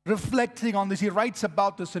 reflecting on this, he writes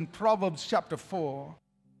about this in Proverbs chapter 4.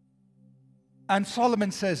 And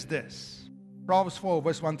Solomon says this, Proverbs 4,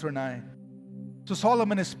 verse 1 through 9. So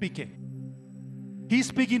Solomon is speaking. He's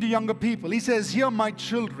speaking to younger people. He says, hear, my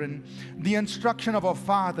children, the instruction of a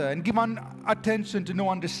father, and give attention to no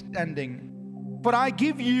understanding. For I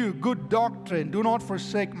give you good doctrine. Do not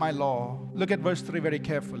forsake my law. Look at verse 3 very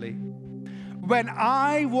carefully. When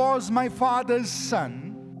I was my father's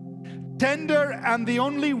son, tender and the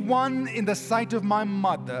only one in the sight of my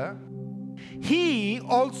mother, he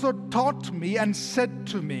also taught me and said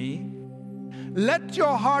to me, let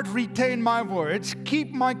your heart retain my words,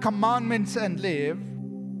 keep my commandments and live.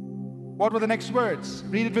 What were the next words?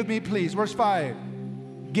 Read it with me, please. Verse 5.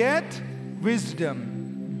 Get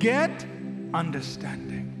wisdom, get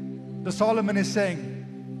understanding. So Solomon is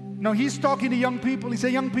saying, no, he's talking to young people. He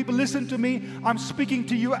said, young people, listen to me. I'm speaking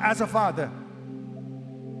to you as a father.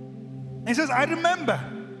 He says, I remember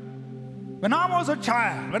when I was a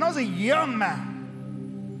child, when I was a young man,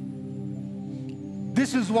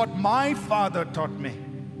 this is what my father taught me.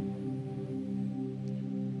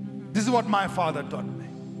 This is what my father taught me.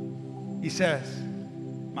 He says,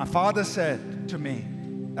 my father said to me,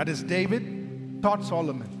 that is David taught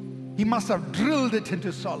Solomon. He must have drilled it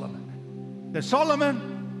into Solomon. That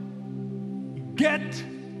Solomon, get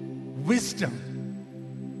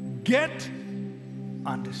wisdom, get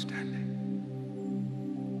understanding.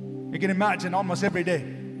 You can imagine almost every day,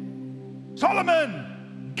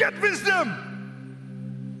 Solomon, get wisdom.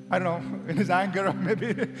 I don't know, in his anger, or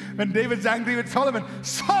maybe when David's angry with Solomon,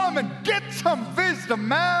 Solomon, get some wisdom,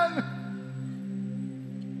 man.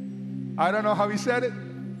 I don't know how he said it.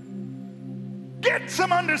 Get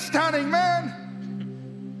some understanding, man.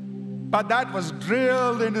 But that was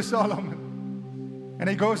drilled into Solomon. And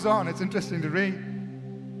he goes on, it's interesting to read.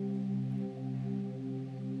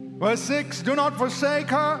 Verse 6, do not forsake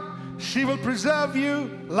her. She will preserve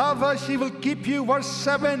you. Love her, she will keep you. Verse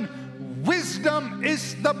 7, wisdom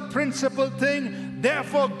is the principal thing.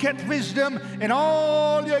 Therefore, get wisdom. In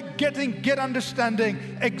all you're getting, get understanding.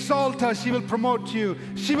 Exalt her. She will promote you.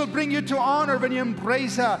 She will bring you to honor when you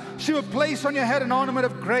embrace her. She will place on your head an ornament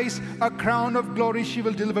of grace, a crown of glory she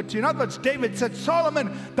will deliver to you. In other words, David said,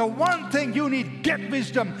 Solomon, the one thing you need, get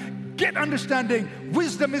wisdom. Get understanding.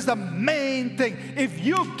 Wisdom is the main thing. If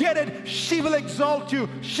you get it, she will exalt you.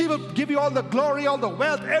 She will give you all the glory, all the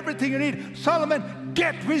wealth, everything you need. Solomon,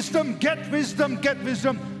 get wisdom, get wisdom, get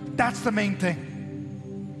wisdom. That's the main thing.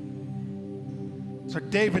 So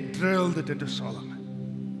David drilled it into Solomon.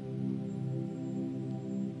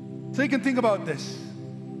 So you can think about this.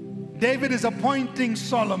 David is appointing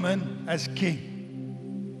Solomon as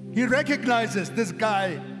king. He recognizes this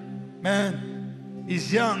guy, man,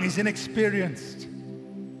 he's young, he's inexperienced.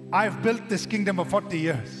 I've built this kingdom for 40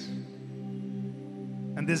 years.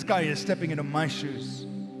 And this guy is stepping into my shoes.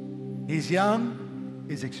 He's young,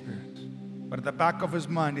 he's experienced. But at the back of his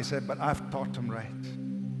mind, he said, but I've taught him right.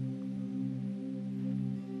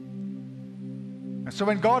 And so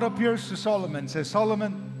when God appears to Solomon, says,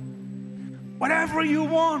 Solomon, whatever you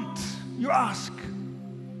want, you ask,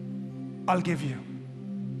 I'll give you.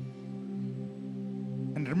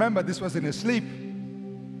 And remember, this was in his sleep.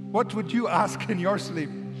 What would you ask in your sleep?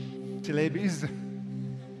 Jalebis.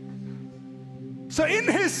 So in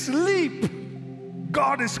his sleep,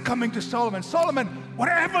 God is coming to Solomon. Solomon,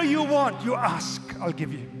 whatever you want, you ask, I'll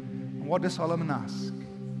give you. And what does Solomon ask?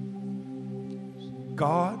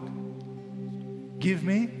 God, give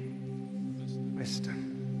me wisdom.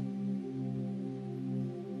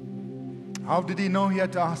 How did he know he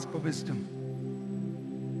had to ask for wisdom?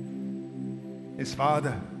 His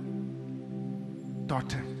father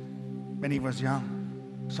taught him when he was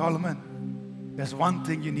young. Solomon, there's one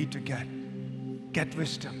thing you need to get. Get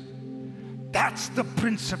wisdom. That's the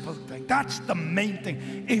principal thing. That's the main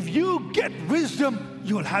thing. If you get wisdom,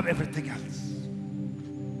 you'll have everything else.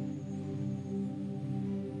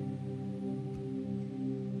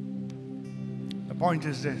 The point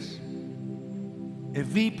is this.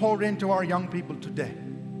 If we pour into our young people today,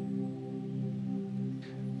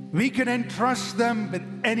 we can entrust them with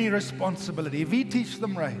any responsibility. If we teach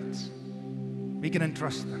them right, we can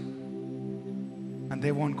entrust them, and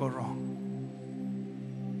they won't go wrong.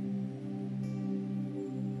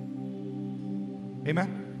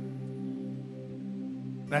 Amen?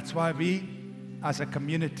 That's why we, as a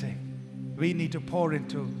community, we need to pour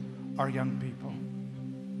into our young people.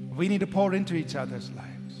 We need to pour into each other's lives.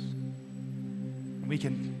 We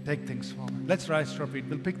can take things forward. Let's rise to our feet.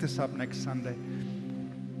 We'll pick this up next Sunday.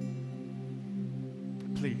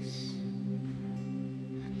 Please.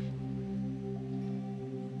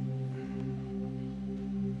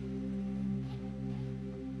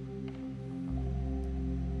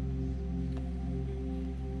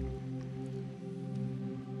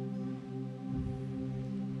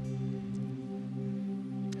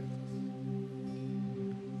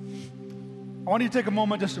 I want you to take a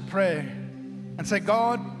moment just to pray and say,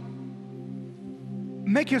 God,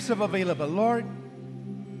 make yourself available. Lord,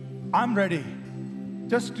 I'm ready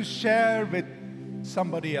just to share with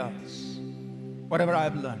somebody else whatever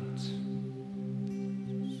I've learned.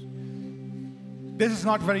 This is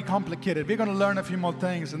not very complicated. We're going to learn a few more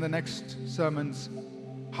things in the next sermons,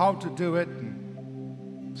 how to do it.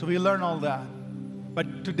 So we learn all that.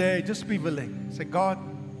 But today, just be willing. Say, God,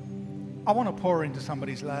 I want to pour into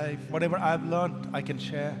somebody's life. Whatever I've learned, I can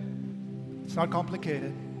share. It's not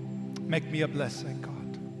complicated. Make me a blessing,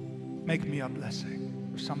 God. Make me a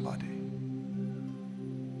blessing for somebody.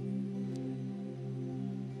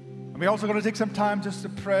 And we're also going to take some time just to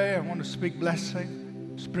pray. I want to speak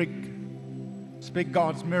blessing. Speak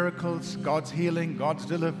God's miracles, God's healing, God's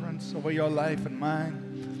deliverance over your life and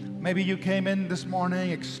mine. Maybe you came in this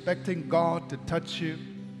morning expecting God to touch you.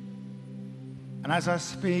 And as I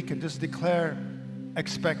speak and just declare,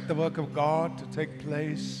 expect the work of God to take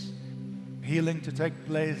place, healing to take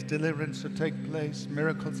place, deliverance to take place,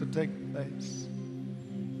 miracles to take place.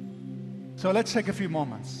 So let's take a few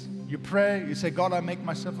moments. You pray, you say, God, I make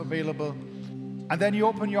myself available. And then you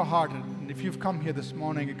open your heart. And if you've come here this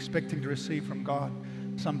morning expecting to receive from God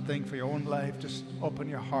something for your own life, just open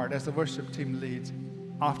your heart as the worship team leads.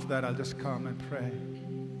 After that, I'll just come and pray.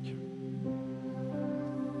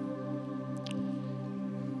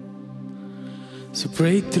 So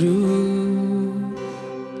break through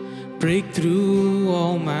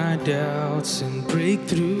all my doubts and break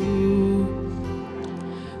through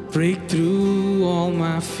all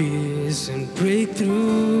my fears and break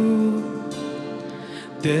through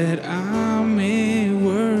that I may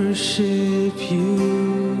worship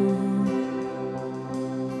you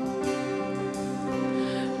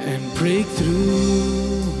and break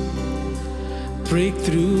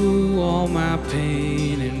through all my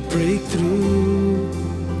pain and break through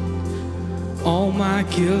all my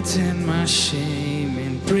guilt and my shame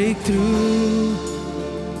and break through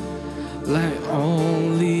like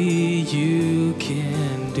only you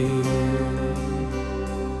can do.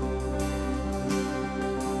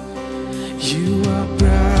 You are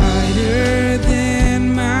brighter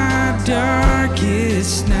than my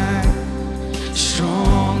darkest night,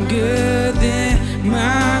 stronger than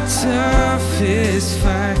my toughest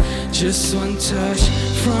fight. Just one touch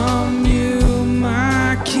from you,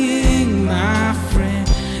 my King, my friend,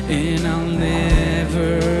 and I'll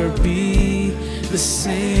never be the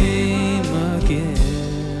same again.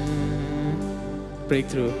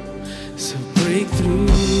 Breakthrough. So break through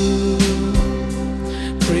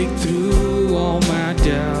all my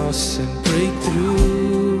doubts and break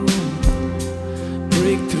through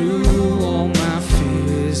all my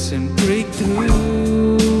fears and break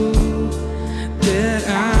through that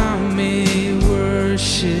I may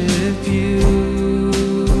worship you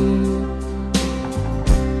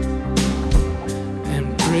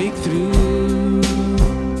and break through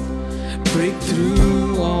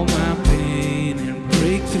all my pain and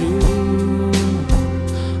break through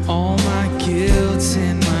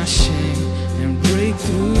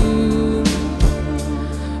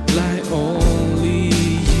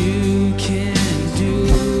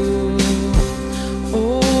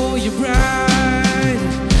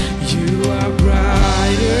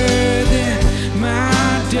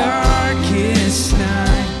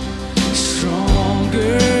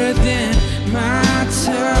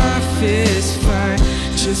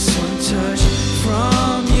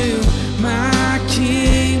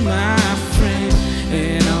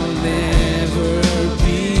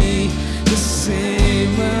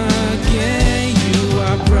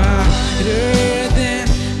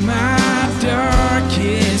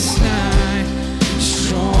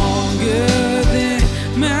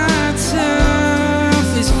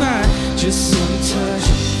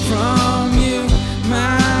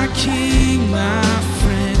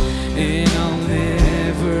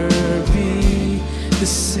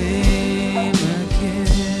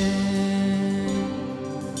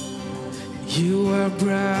are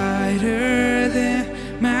brighter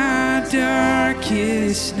than my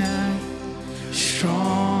darkest night,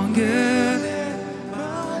 stronger than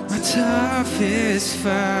my toughest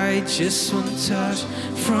fight. Just one touch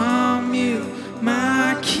from you,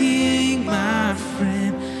 my King, my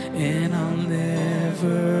friend, and I'll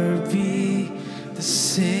never be the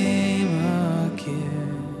same again.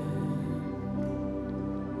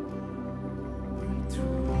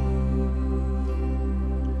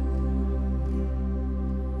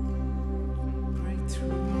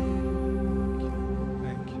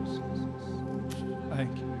 Thank you, Jesus.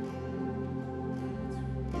 Thank you.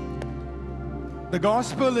 The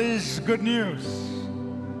gospel is good news.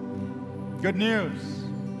 Good news.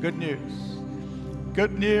 Good news.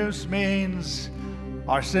 Good news means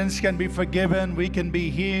our sins can be forgiven, we can be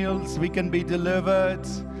healed, we can be delivered.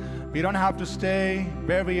 We don't have to stay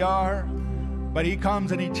where we are, but He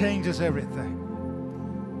comes and He changes everything.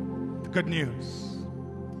 Good news.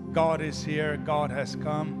 God is here. God has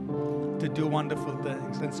come to do wonderful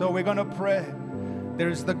things. And so we're going to pray. There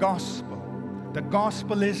is the gospel. The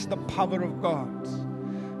gospel is the power of God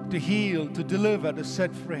to heal, to deliver, to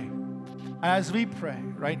set free. As we pray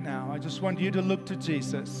right now, I just want you to look to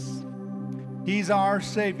Jesus. He's our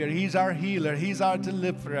Savior. He's our healer. He's our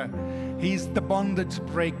deliverer. He's the bondage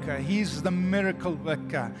breaker. He's the miracle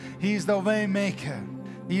worker. He's the way maker.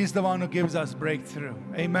 He's the one who gives us breakthrough.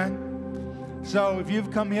 Amen. So if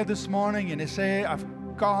you've come here this morning and you say,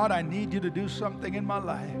 God, I need you to do something in my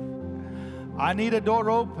life. I need a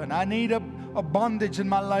door open. I need a bondage in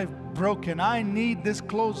my life broken. I need this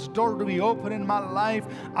closed door to be open in my life.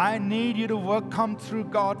 I need you to come through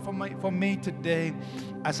God for me today.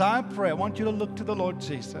 As I pray, I want you to look to the Lord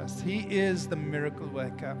Jesus. He is the miracle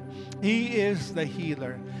worker. He is the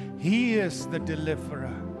healer. He is the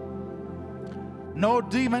deliverer. No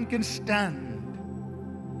demon can stand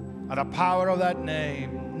at the power of that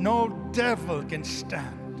name. No devil can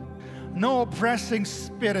stand. No oppressing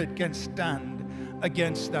spirit can stand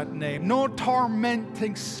against that name. No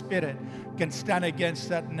tormenting spirit can stand against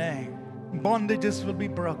that name. Bondages will be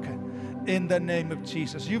broken in the name of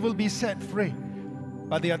Jesus. You will be set free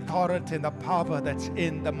by the authority and the power that's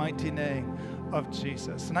in the mighty name of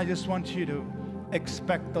Jesus. And I just want you to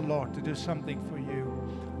expect the Lord to do something for you.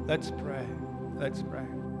 Let's pray. Let's pray.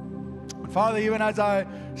 Father, even as I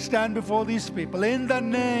stand before these people, in the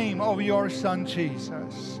name of your Son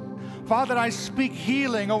Jesus, Father, I speak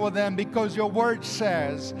healing over them because your word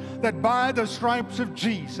says that by the stripes of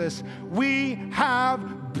Jesus, we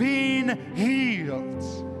have been healed.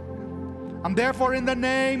 And therefore, in the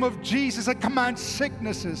name of Jesus, I command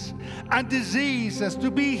sicknesses and diseases to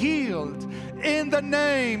be healed in the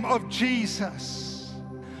name of Jesus.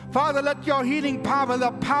 Father, let your healing power,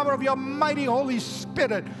 the power of your mighty Holy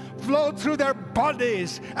Spirit, flow through their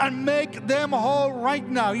bodies and make them whole right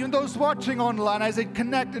now. Even those watching online as they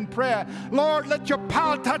connect in prayer, Lord, let your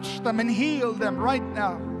power touch them and heal them right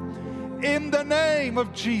now. In the name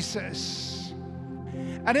of Jesus.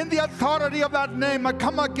 And in the authority of that name, I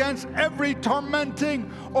come against every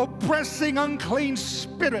tormenting, oppressing, unclean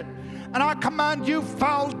spirit. And I command you,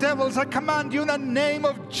 foul devils, I command you in the name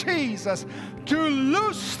of Jesus to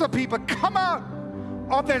loose the people. Come out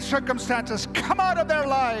of their circumstances, come out of their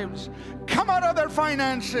lives, come out of their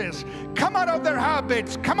finances, come out of their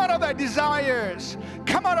habits, come out of their desires,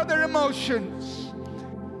 come out of their emotions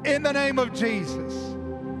in the name of Jesus.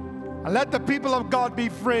 And let the people of God be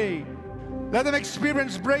free. Let them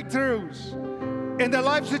experience breakthroughs in their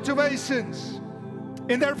life situations,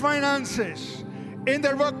 in their finances, in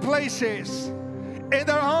their workplaces, in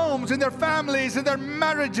their homes, in their families, in their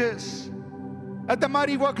marriages. Let the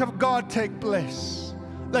mighty work of God take place.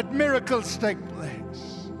 Let miracles take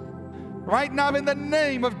place. Right now, in the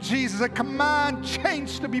name of Jesus, I command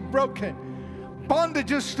chains to be broken,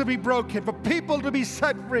 bondages to be broken, for people to be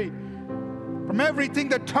set free from everything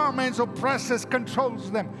that torments, oppresses,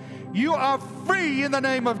 controls them. You are free in the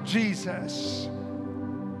name of Jesus.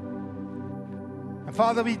 And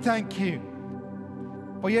Father, we thank you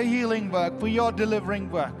for your healing work, for your delivering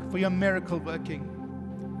work, for your miracle working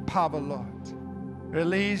power, Lord.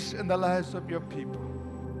 Release in the lives of your people.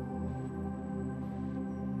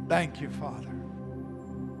 Thank you, Father.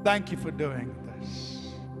 Thank you for doing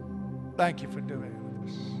this. Thank you for doing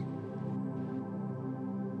this.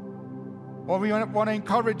 What we want to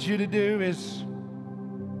encourage you to do is,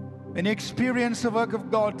 when you experience the work of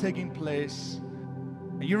God taking place,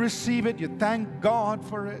 and you receive it, you thank God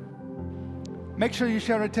for it, make sure you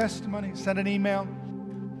share a testimony. Send an email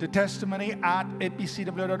to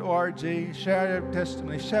testimony@apcw.org. Share your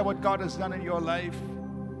testimony. Share what God has done in your life,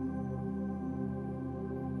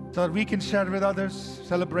 so that we can share it with others,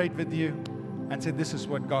 celebrate with you, and say, this is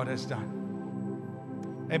what God has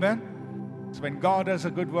done. Amen? So when God does a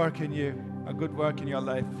good work in you, a good work in your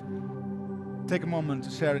life, take a moment to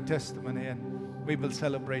share a testimony, and we will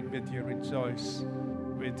celebrate with you, rejoice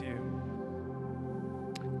with you.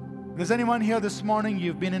 If there's anyone here this morning,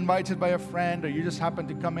 you've been invited by a friend, or you just happened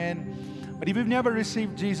to come in, but if you've never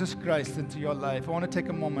received Jesus Christ into your life, I want to take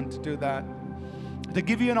a moment to do that, to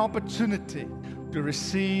give you an opportunity to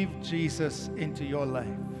receive Jesus into your life.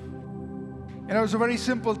 And it was a very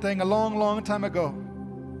simple thing. A long, long time ago,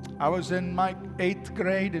 I was in my 8th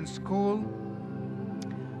grade in school,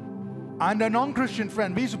 and a non-Christian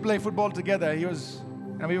friend, we used to play football together.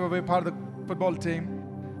 We were part of the football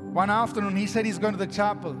team. One afternoon, he said he's going to the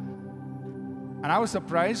chapel. And I was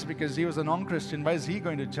surprised because he was a non-Christian. Why is he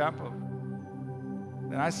going to chapel?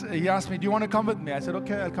 Then he asked me, do you want to come with me? I said,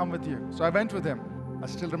 okay, I'll come with you. So I went with him. I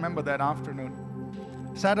still remember that afternoon.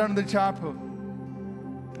 Sat down in the chapel,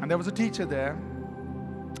 and there was a teacher there.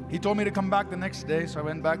 He told me to come back the next day, so I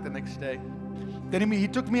went back the next day. Then he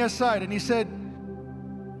took me aside and he said,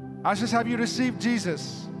 Ashish, have you received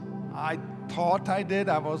Jesus? I thought I did.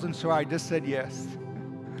 I wasn't sure. I just said yes.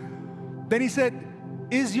 Then he said,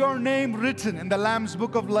 is your name written in the Lamb's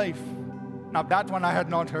Book of Life? Now that one I had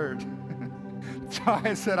not heard. So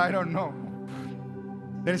I said, I don't know.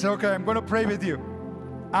 Then he said, okay, I'm going to pray with you.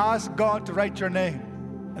 Ask God to write your name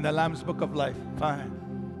in the Lamb's Book of Life. Fine.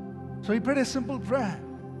 So he prayed a simple prayer.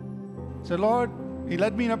 He said, Lord, he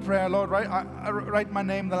led me in a prayer. Lord, write my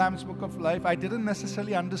name in the Lamb's Book of Life. I didn't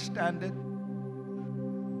necessarily understand it,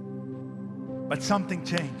 but something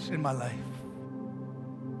changed in my life.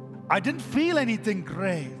 I didn't feel anything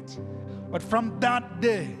great, but from that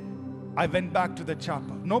day, I went back to the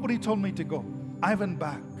chapel. Nobody told me to go. I went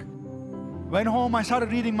back. Went home, I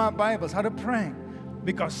started reading my Bible, started praying,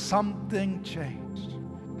 because something changed.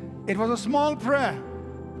 It was a small prayer.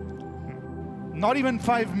 Not even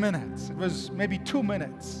 5 minutes. It was maybe 2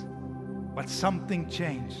 minutes. But something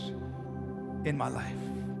changed in my life.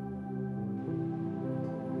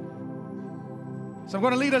 So I'm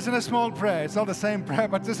going to lead us in a small prayer. It's not the same prayer,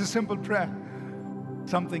 but just a simple prayer.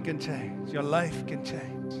 Something can change. Your life can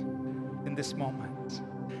change in this moment.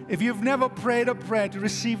 If you've never prayed a prayer to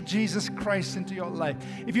receive Jesus Christ into your life,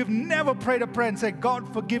 if you've never prayed a prayer and said,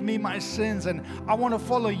 God, forgive me my sins and I want to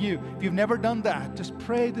follow you. If you've never done that, just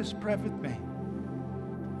pray this prayer with me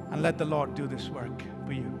and let the Lord do this work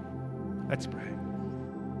for you. Let's pray.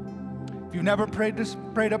 If you've never prayed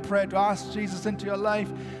a prayer to ask Jesus into your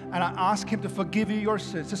life and I ask Him to forgive you your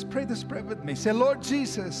sins, just pray this prayer with me. Say, Lord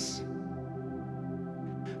Jesus,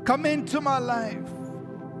 come into my life.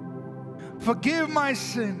 Forgive my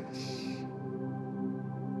sins.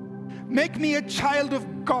 Make me a child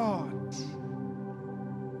of God.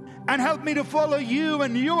 And help me to follow you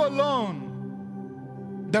and you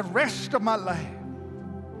alone the rest of my life.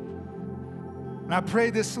 And I pray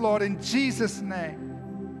this, Lord, in Jesus' name.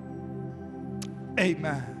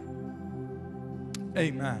 Amen.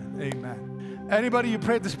 Amen. Amen. Anybody, you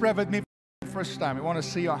prayed this prayer with me for the first time? I want to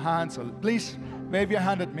see your hands. So please wave your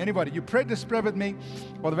hand at me. Anybody, you prayed this prayer with me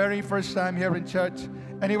for the very first time here in church?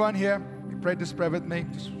 Anyone here? You prayed this prayer with me?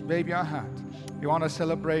 Just wave your hand. You want to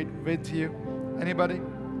celebrate with you? Anybody?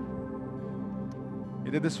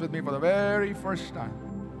 You did this with me for the very first time.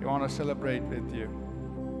 You want to celebrate with you?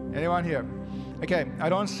 Anyone here? Okay, I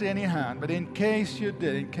don't see any hand, but in case you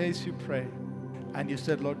did, in case you prayed, and you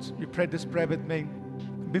said, Lord, you prayed this prayer with me,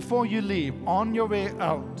 before you leave, on your way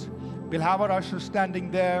out, we'll have our usher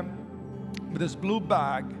standing there with this blue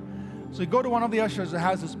bag. So you go to one of the ushers that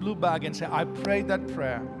has this blue bag and say, I prayed that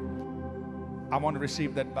prayer. I want to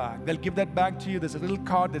receive that bag. They'll give that bag to you. There's a little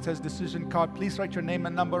card that says decision card. Please write your name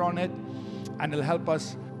and number on it, and it'll help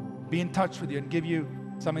us be in touch with you and give you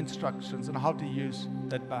some instructions on how to use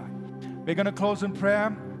that bag. We're going to close in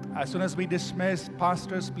prayer. As soon as we dismiss,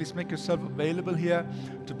 pastors, please make yourself available here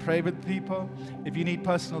to pray with people. If you need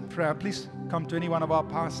personal prayer, please come to any one of our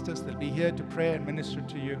pastors. They'll be here to pray and minister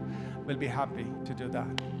to you. We'll be happy to do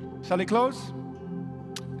that. Shall we close?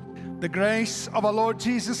 The grace of our Lord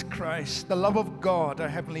Jesus Christ, the love of God, our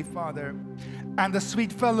Heavenly Father, and the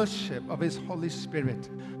sweet fellowship of His Holy Spirit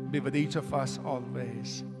be with each of us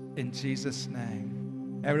always. In Jesus'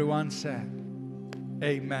 name. Everyone said,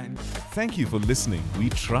 Amen. Thank you for listening. We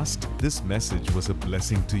trust this message was a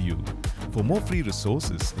blessing to you. For more free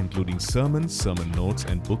resources, including sermons, sermon notes,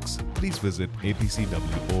 and books, please visit apcwo.org.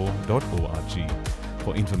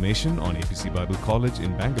 For information on APC Bible College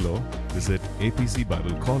in Bangalore, visit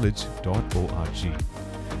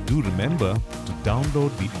apcbiblecollege.org. Do remember to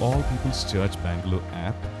download the All People's Church Bangalore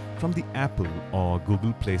app from the Apple or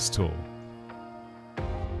Google Play Store.